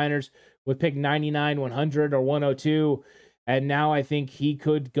 49ers with pick 99, 100, or 102. And now I think he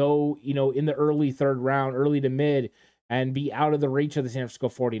could go, in the early 3rd round, early to mid. and be out of the reach of the San Francisco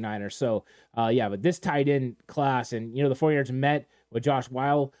 49ers. So, but this tight end class, and, the 49ers met with Josh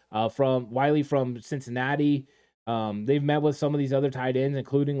Wiley from Cincinnati. They've met with some of these other tight ends,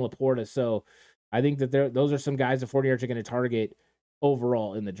 including Laporta. So I think that those are some guys the 49ers are going to target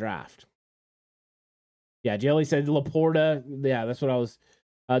overall in the draft. Yeah, Jelly said Laporta. Yeah, that's what I was.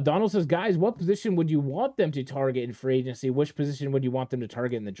 Donald says, guys, what position would you want them to target in free agency? Which position would you want them to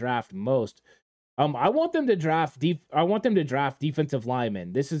target in the draft most? I want them to draft defensive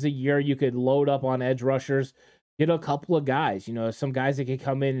linemen. This is a year you could load up on edge rushers, get a couple of guys. Some guys that could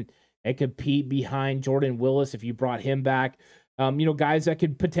come in and compete behind Jordan Willis if you brought him back. Guys that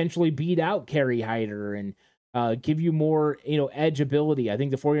could potentially beat out Kerry Hyder and give you more, edge ability. I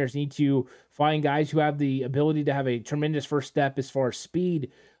think the 49ers need to find guys who have the ability to have a tremendous first step as far as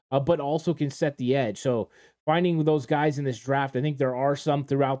speed, but also can set the edge. So finding those guys in this draft, I think there are some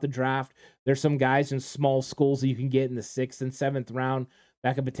throughout the draft. There's some guys in small schools that you can get in the 6th and 7th round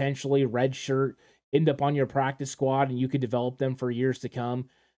that could potentially redshirt, end up on your practice squad, and you could develop them for years to come.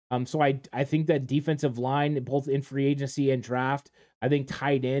 So I think that defensive line, both in free agency and draft, I think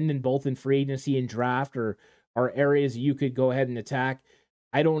tight end and both in free agency and draft are areas you could go ahead and attack.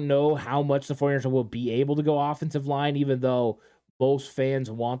 I don't know how much the 49ers will be able to go offensive line, even though most fans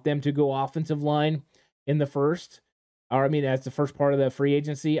want them to go offensive line in the first. Or, that's the first part of the free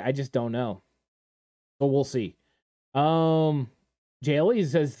agency. I just don't know. So we'll see. JLE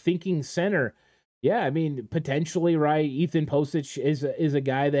says thinking center. Yeah, potentially, right? Ethan Posich is a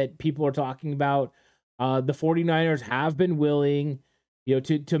guy that people are talking about. The 49ers have been willing,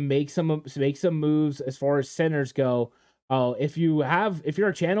 to make some moves as far as centers go. If you're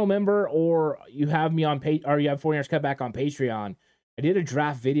a channel member or you have me on or you have 49ers Cutback on Patreon, I did a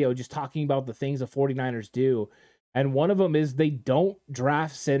draft video just talking about the things the 49ers do. And one of them is they don't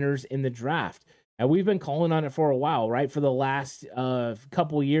draft centers in the draft. And we've been calling on it for a while, right? For the last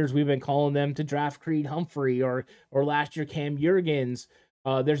couple years, we've been calling them to draft Creed Humphrey or last year Cam Jurgens.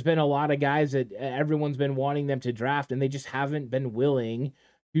 There's been a lot of guys that everyone's been wanting them to draft, and they just haven't been willing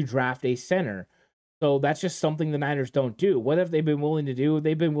to draft a center. So that's just something the Niners don't do. What have they been willing to do?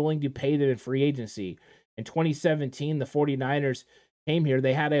 They've been willing to pay them in free agency. In 2017, the 49ers came here.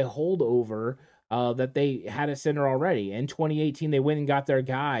 They had a holdover that they had a center already. In 2018, they went and got their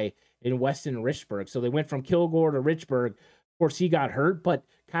guy in Weston Richburg. So they went from Kilgore to Richburg. Of course, he got hurt, but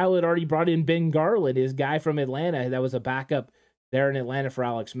Kyle had already brought in Ben Garland, his guy from Atlanta that was a backup there in Atlanta for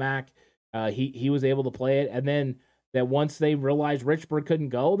Alex Mack. He was able to play it. And then that once they realized Richburg couldn't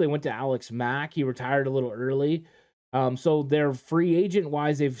go, they went to Alex Mack. He retired a little early. So their free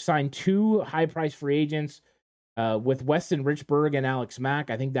agent-wise, they've signed 2 high-priced free agents with Weston Richburg and Alex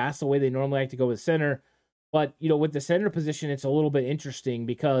Mack. I think that's the way they normally like to go with center. But, with the center position, it's a little bit interesting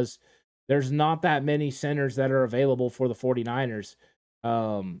because there's not that many centers that are available for the 49ers,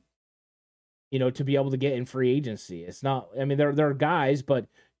 to be able to get in free agency. It's not, there are guys, but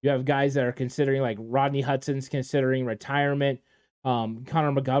you have guys that are considering, like Rodney Hudson's considering retirement.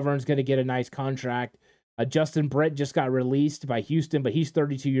 Connor McGovern's going to get a nice contract. Justin Brett just got released by Houston, but he's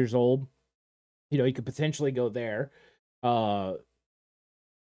 32 years old. He could potentially go there. Let's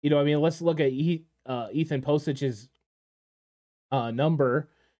look at Ethan Posich's number,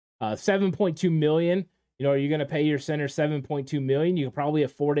 $7.2 million. Are you going to pay your center $7.2 million? You can probably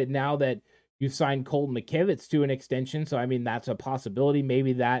afford it now that you've signed Colton McKivitz to an extension. So, that's a possibility.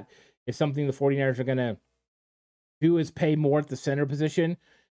 Maybe that is something the 49ers are going to do, is pay more at the center position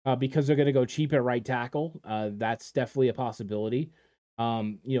because they're going to go cheap at right tackle. That's definitely a possibility.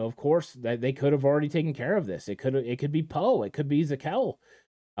 Of course, that they could have already taken care of this. It could be Poe. It could be Zakel.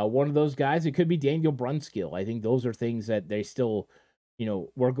 One of those guys. It could be Daniel Brunskill. I think those are things that they still,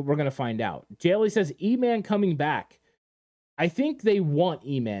 we're going to find out. JLE says E-Man coming back. I think they want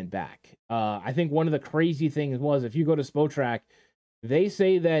E-Man back. I think one of the crazy things was, if you go to Spotrac, they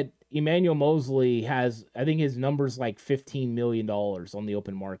say that Emmanuel Mosley has, I think his number's like $15 million on the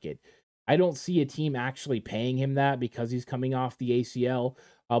open market. I don't see a team actually paying him that because he's coming off the ACL,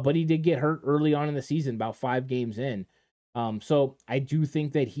 but he did get hurt early on in the season, about 5 games in. So I do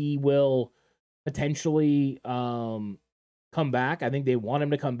think that he will potentially come back. I think they want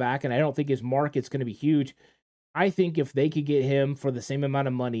him to come back, and I don't think his market's going to be huge. I think if they could get him for the same amount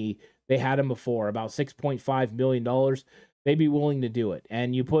of money they had him before, about $6.5 million, they'd be willing to do it.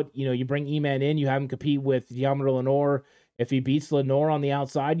 And you bring E-Man in, you have him compete with Deommodore Lenoir. If he beats Lenoir on the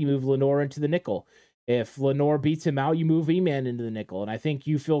outside, you move Lenoir into the nickel. If Lenoir beats him out, you move E-Man into the nickel. And I think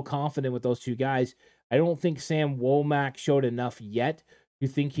you feel confident with those 2 guys. I don't think Sam Womack showed enough yet to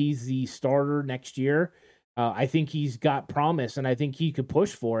think he's the starter next year. I think he's got promise, and I think he could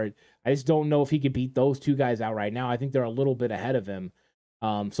push for it. I just don't know if he could beat those two guys out right now. I think they're a little bit ahead of him.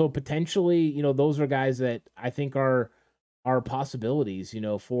 So potentially, those are guys that I think are possibilities,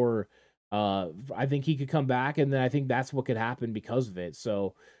 for I think he could come back, and then I think that's what could happen because of it.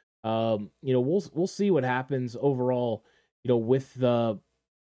 So we'll see what happens overall, with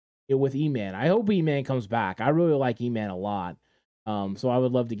with E-Man. I hope E-Man comes back. I really like E-Man a lot. So I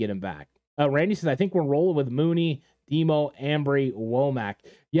would love to get him back. Randy says, I think we're rolling with Mooney, Demo, Ambry, Womack.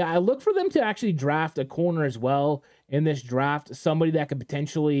 Yeah, I look for them to actually draft a corner as well in this draft, somebody that could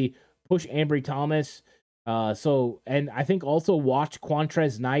potentially push Ambry Thomas. And I think also watch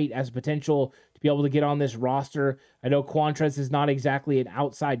Quantrez Knight as potential to be able to get on this roster. I know Quantrez is not exactly an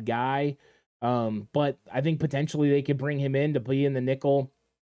outside guy, but I think potentially they could bring him in to be in the nickel.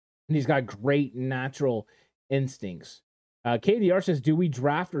 And he's got great natural instincts. KDR says, do we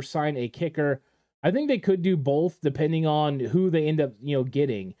draft or sign a kicker? I think they could do both depending on who they end up,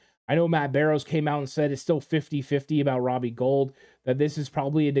 getting. I know Matt Barrows came out and said it's still 50-50 about Robbie Gould, that this is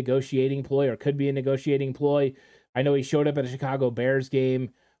probably a negotiating ploy or could be a negotiating ploy. I know he showed up at a Chicago Bears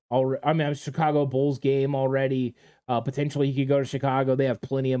game, a Chicago Bulls game already. Potentially he could go to Chicago. They have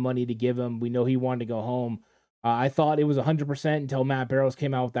plenty of money to give him. We know he wanted to go home. I thought it was 100% until Matt Barrows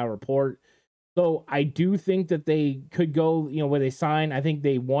came out with that report. So I do think that they could go, where they sign. I think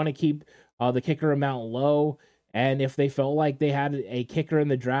they want to keep the kicker amount low. And if they felt like they had a kicker in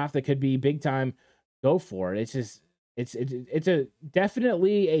the draft that could be big time, go for it. It's a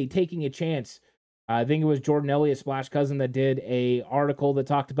definitely a taking a chance. I think it was Jordan Elliott, Splash Cousin, that did a article that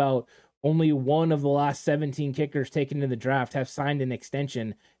talked about only one of the last 17 kickers taken in the draft have signed an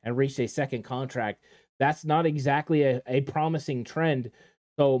extension and reached a second contract. That's not exactly a promising trend.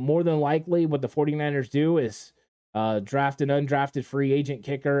 So more than likely what the 49ers do is draft an undrafted free agent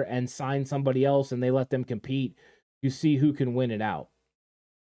kicker and sign somebody else, and they let them compete to see who can win it out.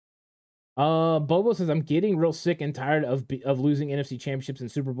 Bobo says, I'm getting real sick and tired of losing NFC championships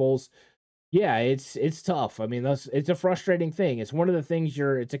and Super Bowls. Yeah, it's tough. I mean, it's a frustrating thing. It's one of the things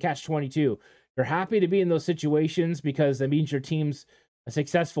it's a catch-22. You're happy to be in those situations because that means your team's a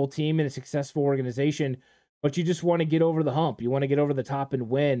successful team and a successful organization, but you just want to get over the hump. You want to get over the top and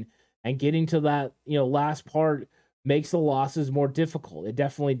win, and getting to that, last part makes the losses more difficult. It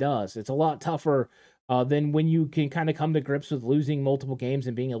definitely does. It's a lot tougher than when you can kind of come to grips with losing multiple games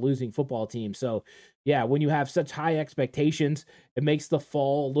and being a losing football team. So yeah, when you have such high expectations, it makes the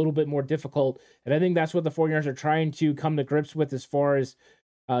fall a little bit more difficult. And I think that's what the 49ers are trying to come to grips with as far as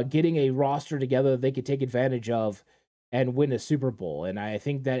getting a roster together that they could take advantage of and win a Super Bowl. And I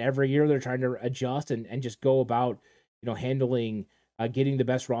think that every year they're trying to adjust and just go about, handling getting the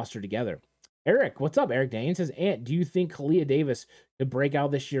best roster together. Eric, what's up? Eric Dane says, Ant, do you think Kalia Davis could break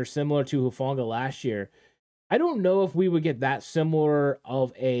out this year similar to Hufanga last year? I don't know if we would get that similar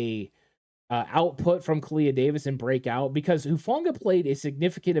of a output from Kalia Davis and break out, because Hufanga played a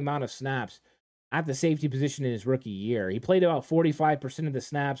significant amount of snaps at the safety position in his rookie year. He played about 45% of the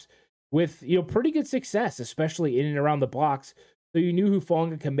snaps with, pretty good success, especially in and around the blocks. So you knew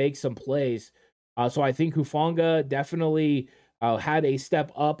Hufanga can make some plays. So I think Hufanga definitely had a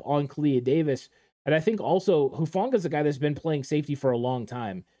step up on Kalia Davis. And I think also Hufanga's a guy that's been playing safety for a long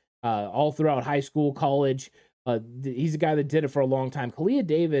time, all throughout high school, college. He's a guy that did it for a long time. Kalia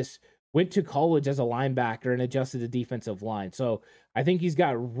Davis went to college as a linebacker and adjusted the defensive line. So I think he's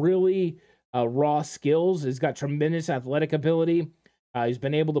got really raw skills. He's got tremendous athletic ability. He's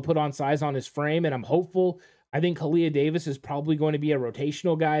been able to put on size on his frame, and I'm hopeful. I think Kalia Davis is probably going to be a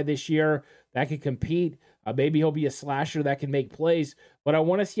rotational guy this year that could compete. Maybe he'll be a slasher that can make plays, but I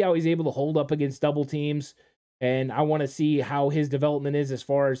want to see how he's able to hold up against double teams, and I want to see how his development is as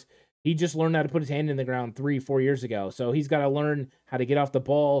far as he just learned how to put his hand in the ground 3-4 years ago. So he's got to learn how to get off the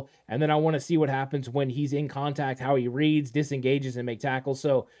ball, and then I want to see what happens when he's in contact, how he reads, disengages, and make tackles.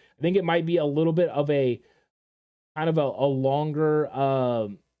 So I think it might be a little bit of a kind of a longer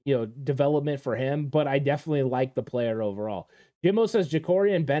development for him, but I definitely like the player overall. Jimmo says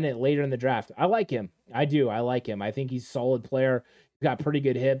Jacorian Bennett later in the draft. I like him. I do. I like him. I think he's a solid player. He's got pretty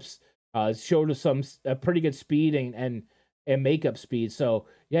good hips. Showed us some pretty good speed and makeup speed. So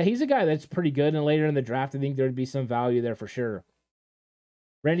yeah, he's a guy that's pretty good. And later in the draft, I think there'd be some value there for sure.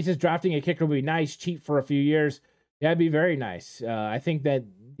 Randy says drafting a kicker would be nice, cheap for a few years. Yeah, it'd be very nice. I think that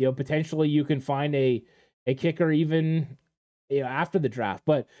potentially you can find a kicker even after the draft.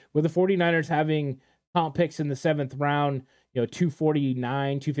 But with the 49ers having comp picks in the 7th round,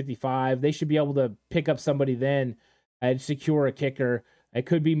 249, 255, they should be able to pick up somebody then and secure a kicker. It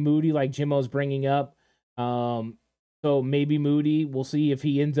could be Moody, like Jimmo's bringing up. So maybe Moody, we'll see if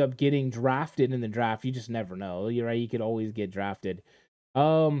he ends up getting drafted in the draft. You just never know. You're right. You could always get drafted.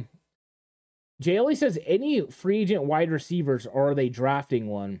 JLE says any free agent wide receivers, or are they drafting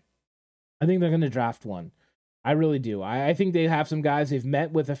one? I think they're going to draft one. I really do. I think they have some guys. They've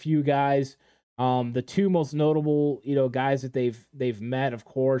met with a few guys. The two most notable, guys that they've met, of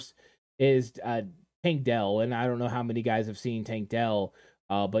course, is Tank Dell, and I don't know how many guys have seen Tank Dell,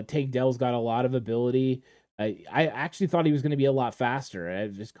 but Tank Dell's got a lot of ability. I actually thought he was going to be a lot faster.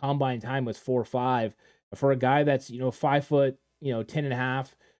 His combine time was 4.5 for a guy that's 5 foot 10 and a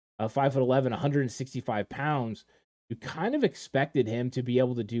half, 5'11", 165 pounds. You kind of expected him to be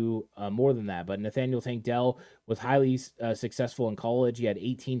able to do more than that, but Nathaniel Tank Dell was highly successful in college. He had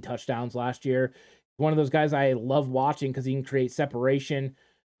 18 touchdowns last year. One of those guys I love watching because he can create separation.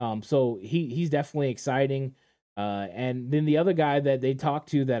 So he's definitely exciting. And then the other guy that they talked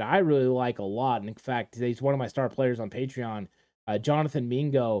to that I really like a lot, and in fact, he's one of my star players on Patreon, Jonathan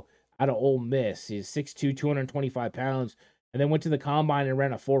Mingo out of Ole Miss. He's 6'2", 225 pounds, and then went to the combine and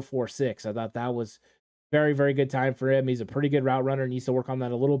ran a 4.46. I thought that was very, very good time for him. He's a pretty good route runner, needs to work on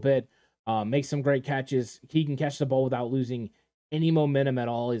that a little bit. Makes some great catches. He can catch the ball without losing any momentum at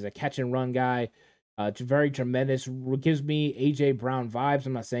all. He's a catch and run guy. It's very tremendous. Gives me AJ Brown vibes.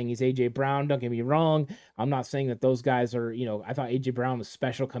 I'm not saying he's AJ Brown. Don't get me wrong. I'm not saying that those guys are, I thought AJ Brown was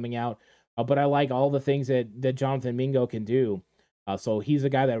special coming out, but I like all the things that Jonathan Mingo can do. So he's a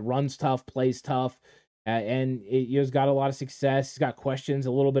guy that runs tough, plays tough, and he's got a lot of success. He's got questions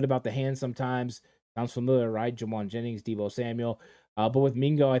a little bit about the hand sometimes. Sounds familiar, right? Jauan Jennings, Deebo Samuel. But with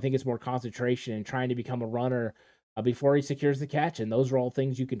Mingo, I think it's more concentration and trying to become a runner before he secures the catch. And those are all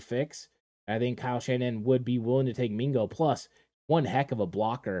things you can fix. I think Kyle Shanahan would be willing to take Mingo. Plus, one heck of a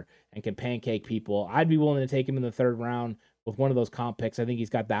blocker and can pancake people. I'd be willing to take him in the 3rd round with one of those comp picks. I think he's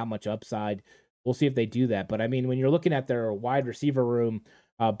got that much upside. We'll see if they do that. But, I mean, when you're looking at their wide receiver room,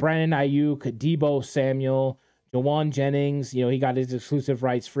 Brandon Ayuk, Deebo Samuel, Jauan Jennings, he got his exclusive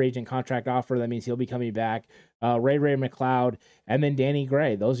rights free agent contract offer. That means he'll be coming back. Ray McLeod, and then Danny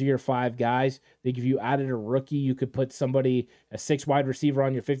Gray. Those are your 5 guys. I think if you added a rookie, you could put a 6 wide receiver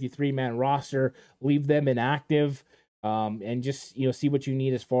on your 53-man roster, leave them inactive, and just see what you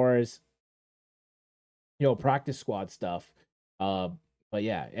need as far as practice squad stuff. But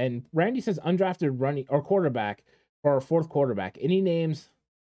yeah, and Randy says undrafted running or quarterback for our 4th quarterback. Any names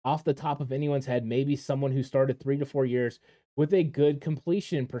off the top of anyone's head? Maybe someone who started 3 to 4 years with a good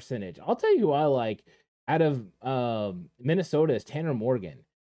completion percentage. I'll tell you who I like out of Minnesota is Tanner Morgan.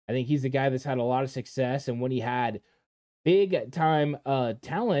 I think he's the guy that's had a lot of success, and when he had big time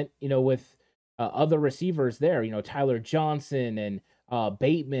talent, with other receivers there, Tyler Johnson and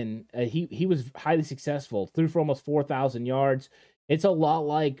Bateman, he was highly successful. Threw for almost 4,000 yards. It's a lot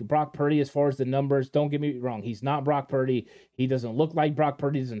like Brock Purdy as far as the numbers. Don't get me wrong. He's not Brock Purdy. He doesn't look like Brock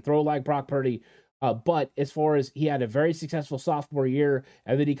Purdy. Doesn't throw like Brock Purdy. But as far as he had a very successful sophomore year,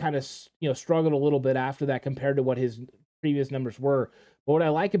 and then he kind of, struggled a little bit after that compared to what his previous numbers were. But what I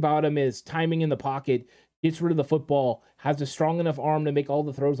like about him is timing in the pocket, gets rid of the football, has a strong enough arm to make all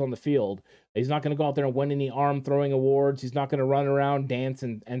the throws on the field. He's not going to go out there and win any arm throwing awards. He's not going to run around, dance,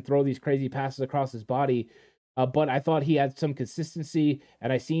 and throw these crazy passes across his body. But I thought he had some consistency,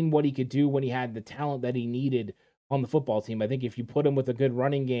 and I seen what he could do when he had the talent that he needed on the football team. I think if you put him with a good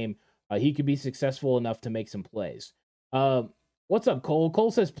running game, he could be successful enough to make some plays. What's up, Cole?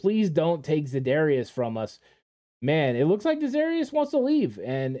 Cole says, please don't take Za'Darius from us. Man, it looks like Za'Darius wants to leave.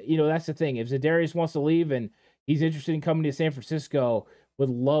 And, that's the thing. If Za'Darius wants to leave and he's interested in coming to San Francisco, would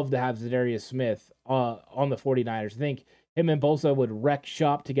love to have Za'Darius Smith on the 49ers. I think him and Bosa would wreck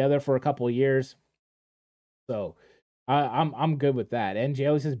shop together for a couple of years. So I'm good with that. And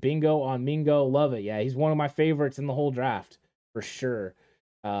JLE says, bingo on Mingo. Love it. Yeah, he's one of my favorites in the whole draft for sure.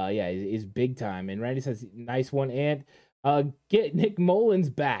 Yeah, he's big time. And Randy says, nice one, Ant. Get Nick Mullins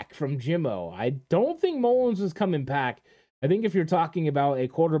back from Jimmo. I don't think Mullins was coming back. I think if you're talking about a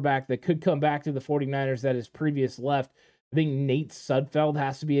quarterback that could come back to the 49ers that is previous left, I think Nate Sudfeld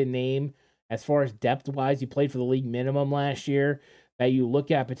has to be a name as far as depth-wise. He played for the league minimum last year that you look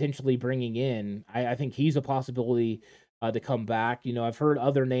at potentially bringing in. I think he's a possibility to come back. I've heard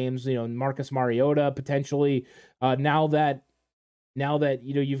other names, Marcus Mariota potentially. Now that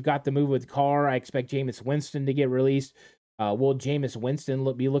you've got the move with Carr, I expect Jameis Winston to get released. Will Jameis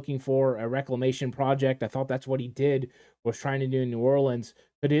Winston be looking for a reclamation project? I thought that's what he did, was trying to do in New Orleans.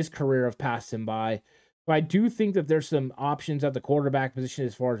 Could his career have passed him by? So I do think that there's some options at the quarterback position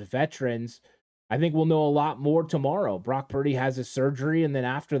as far as veterans. I think we'll know a lot more tomorrow. Brock Purdy has his surgery, and then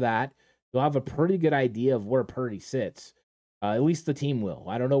after that, you'll have a pretty good idea of where Purdy sits. At least the team will.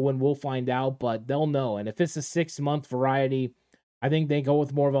 I don't know when we'll find out, but they'll know. And if it's a 6-month variety, I think they go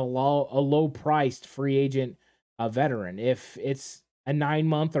with more of a low-priced free agent veteran. If it's a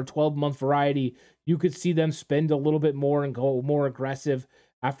 9-month or 12-month variety, you could see them spend a little bit more and go more aggressive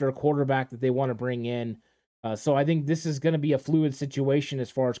after a quarterback that they want to bring in. So I think this is going to be a fluid situation as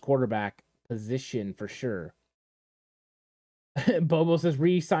far as quarterback position for sure. Bobo says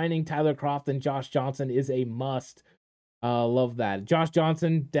re-signing Tyler Kroft and Josh Johnson is a must. Love that. Josh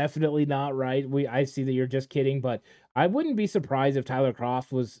Johnson, definitely not right. I see that you're just kidding, but I wouldn't be surprised if Tyler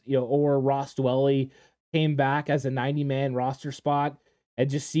Kroft was, or Ross Dwelley came back as a 90-man roster spot and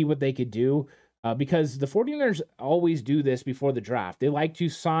just see what they could do. Because the 49ers always do this before the draft. They like to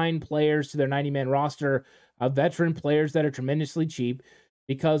sign players to their 90-man roster, veteran players that are tremendously cheap,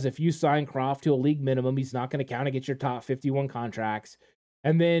 because if you sign Kroft to a league minimum, he's not going to count against your top 51 contracts.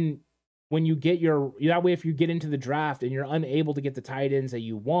 And then when you get that way, if you get into the draft and you're unable to get the tight ends that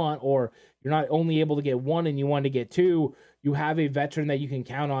you want, or you're not only able to get one and you want to get two, you have a veteran that you can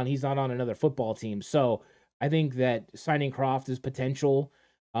count on. He's not on another football team. So I think that signing Kroft is potential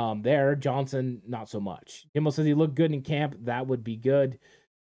there. Johnson, not so much. Kimmel says he looked good in camp. That would be good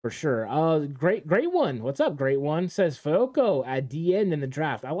for sure. Great one. What's up, great one? Says Fehoko at DN in the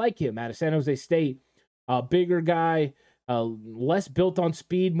draft. I like him out of San Jose State. Bigger guy. Less built on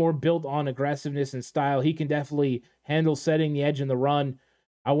speed, more built on aggressiveness and style. He can definitely handle setting the edge in the run.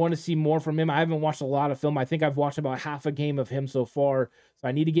 I want to see more from him. I haven't watched a lot of film. I think I've watched about half a game of him so far. So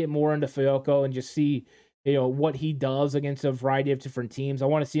I need to get more into Fehoko and just see, what he does against a variety of different teams. I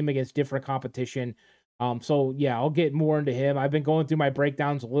want to see him against different competition. So yeah, I'll get more into him. I've been going through my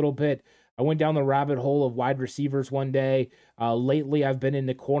breakdowns a little bit. I went down the rabbit hole of wide receivers one day. Lately, I've been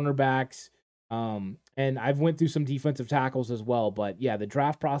into cornerbacks. And I've went through some defensive tackles as well. But yeah, the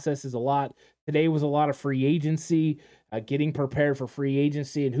draft process is a lot. Today was a lot of free agency, getting prepared for free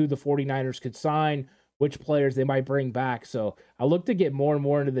agency and who the 49ers could sign, which players they might bring back. So I look to get more and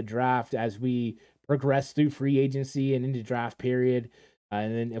more into the draft as we progress through free agency and into draft period.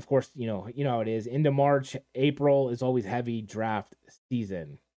 And then, of course, you know how it is. Into March, April is always heavy draft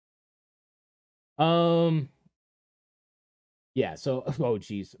season. Yeah, so, oh,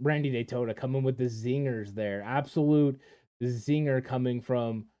 geez. Randy Daytona coming with the zingers there. Absolute zinger coming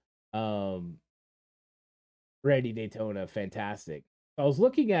from Randy Daytona. Fantastic. I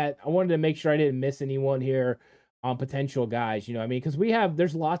wanted to make sure I didn't miss anyone here on potential guys, because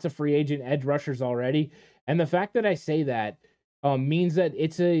there's lots of free agent edge rushers already. And the fact that I say that means that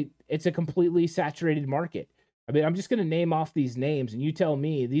it's a completely saturated market. I'm just going to name off these names and you tell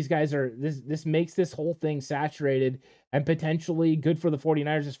me these guys this makes this whole thing saturated and potentially good for the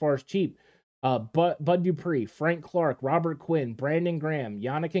 49ers as far as cheap. Bud Dupree, Frank Clark, Robert Quinn, Brandon Graham,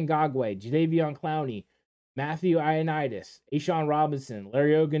 Yannick Ngakoue, Jadeveon Clowney, Matthew Ioannidis, A'Shawn Robinson,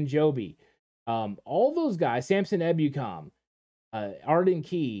 Larry Ogunjobi, all those guys, Samson Ebukam, Arden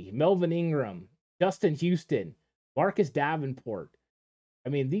Key, Melvin Ingram, Justin Houston, Marcus Davenport.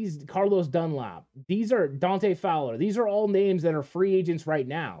 These Carlos Dunlap, these are Dante Fowler. These are all names that are free agents right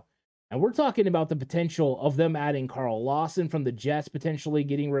now. And we're talking about the potential of them adding Carl Lawson from the Jets potentially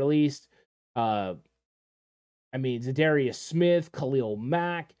getting released. Zadarius Smith, Khalil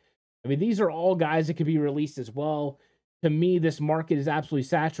Mack. These are all guys that could be released as well. To me, this market is absolutely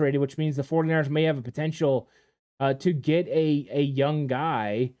saturated, which means the 49ers may have a potential to get a young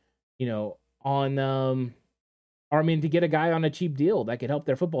guy, to get a guy on a cheap deal that could help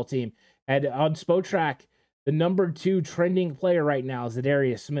their football team. And on Spotrac, the number 2 trending player right now is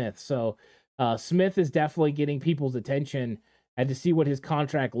Zadarius Smith. So Smith is definitely getting people's attention, and to see what his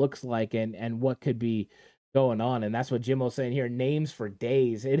contract looks like and what could be going on. And that's what Jim was saying here. Names for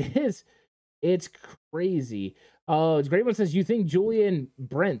days. It's crazy. Great one says, you think Julian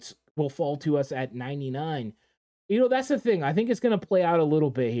Brents will fall to us at 99? That's the thing. I think it's going to play out a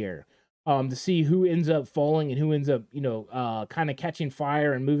little bit here. To see who ends up falling and who ends up, kind of catching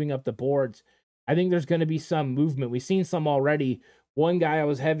fire and moving up the boards. I think there's going to be some movement. We've seen some already. One guy I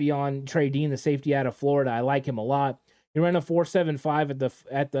was heavy on, Trey Dean, the safety out of Florida. I like him a lot. He ran a 4.75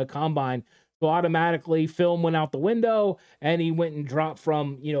 at the combine. So automatically film went out the window and he went and dropped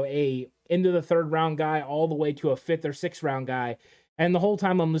from, a into the 3rd round guy all the way to a 5th or 6th round guy. And the whole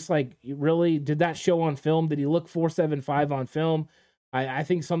time I'm just like, really? Did that show on film? Did he look 4.75 on film? I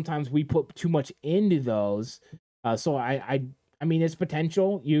think sometimes we put too much into those. So it's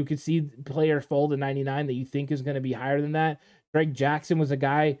potential. You could see players fall to 99 that you think is going to be higher than that. Greg Jackson was a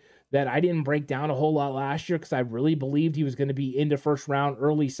guy that I didn't break down a whole lot last year because I really believed he was going to be into 1st round,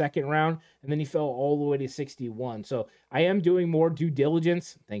 early 2nd round, and then he fell all the way to 61. So I am doing more due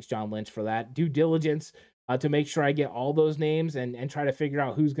diligence. Thanks, John Lynch, for that. Due diligence to make sure I get all those names and try to figure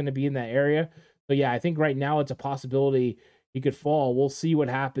out who's going to be in that area. So yeah, I think right now it's a possibility he could fall. We'll see what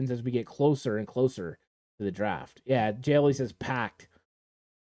happens as we get closer and closer to the draft. Yeah, Jaley says packed.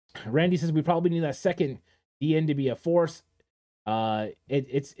 Randy says we probably need that second DN to be a force.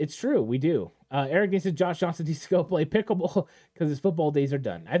 It's true. We do. Eric says Josh Johnson needs to go play pickleball because his football days are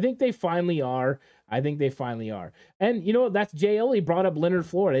done. I think they finally are. And you know what? That's JL. He brought up Leonard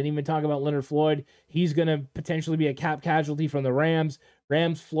Floyd. I didn't even talk about Leonard Floyd. He's going to potentially be a cap casualty from the Rams.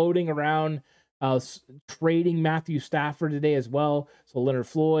 Rams floating around, trading Matthew Stafford today as well. So Leonard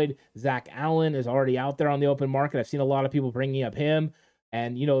Floyd, Zach Allen is already out there on the open market. I've seen a lot of people bringing up him.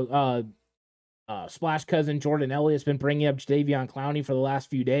 And, Splash Cousin Jordan Elliott's been bringing up Jadeveon Clowney for the last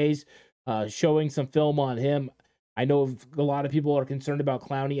few days, showing some film on him. I know a lot of people are concerned about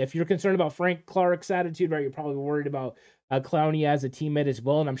Clowney. If you're concerned about Frank Clark's attitude, right, you're probably worried about Clowney as a teammate as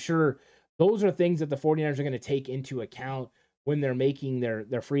well. And I'm sure those are things that the 49ers are going to take into account when they're making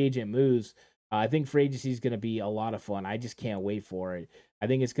their free agent moves. I think free agency is going to be a lot of fun. I just can't wait for it. I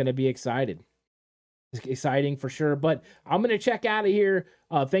think it's going to be exciting for sure. But I'm going to check out of here.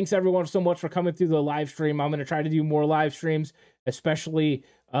 Thanks everyone so much for coming through the live stream. I'm going to try to do more live streams, especially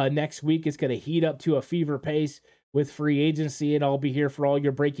next week. It's going to heat up to a fever pace with free agency, and I'll be here for all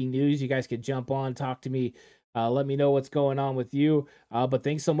your breaking news. You guys can jump on, talk to me, let me know what's going on with you. But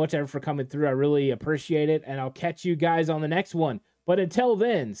thanks so much for coming through. I really appreciate it, and I'll catch you guys on the next one. But until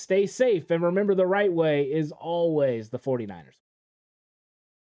then, stay safe, and remember the right way is always the 49ers.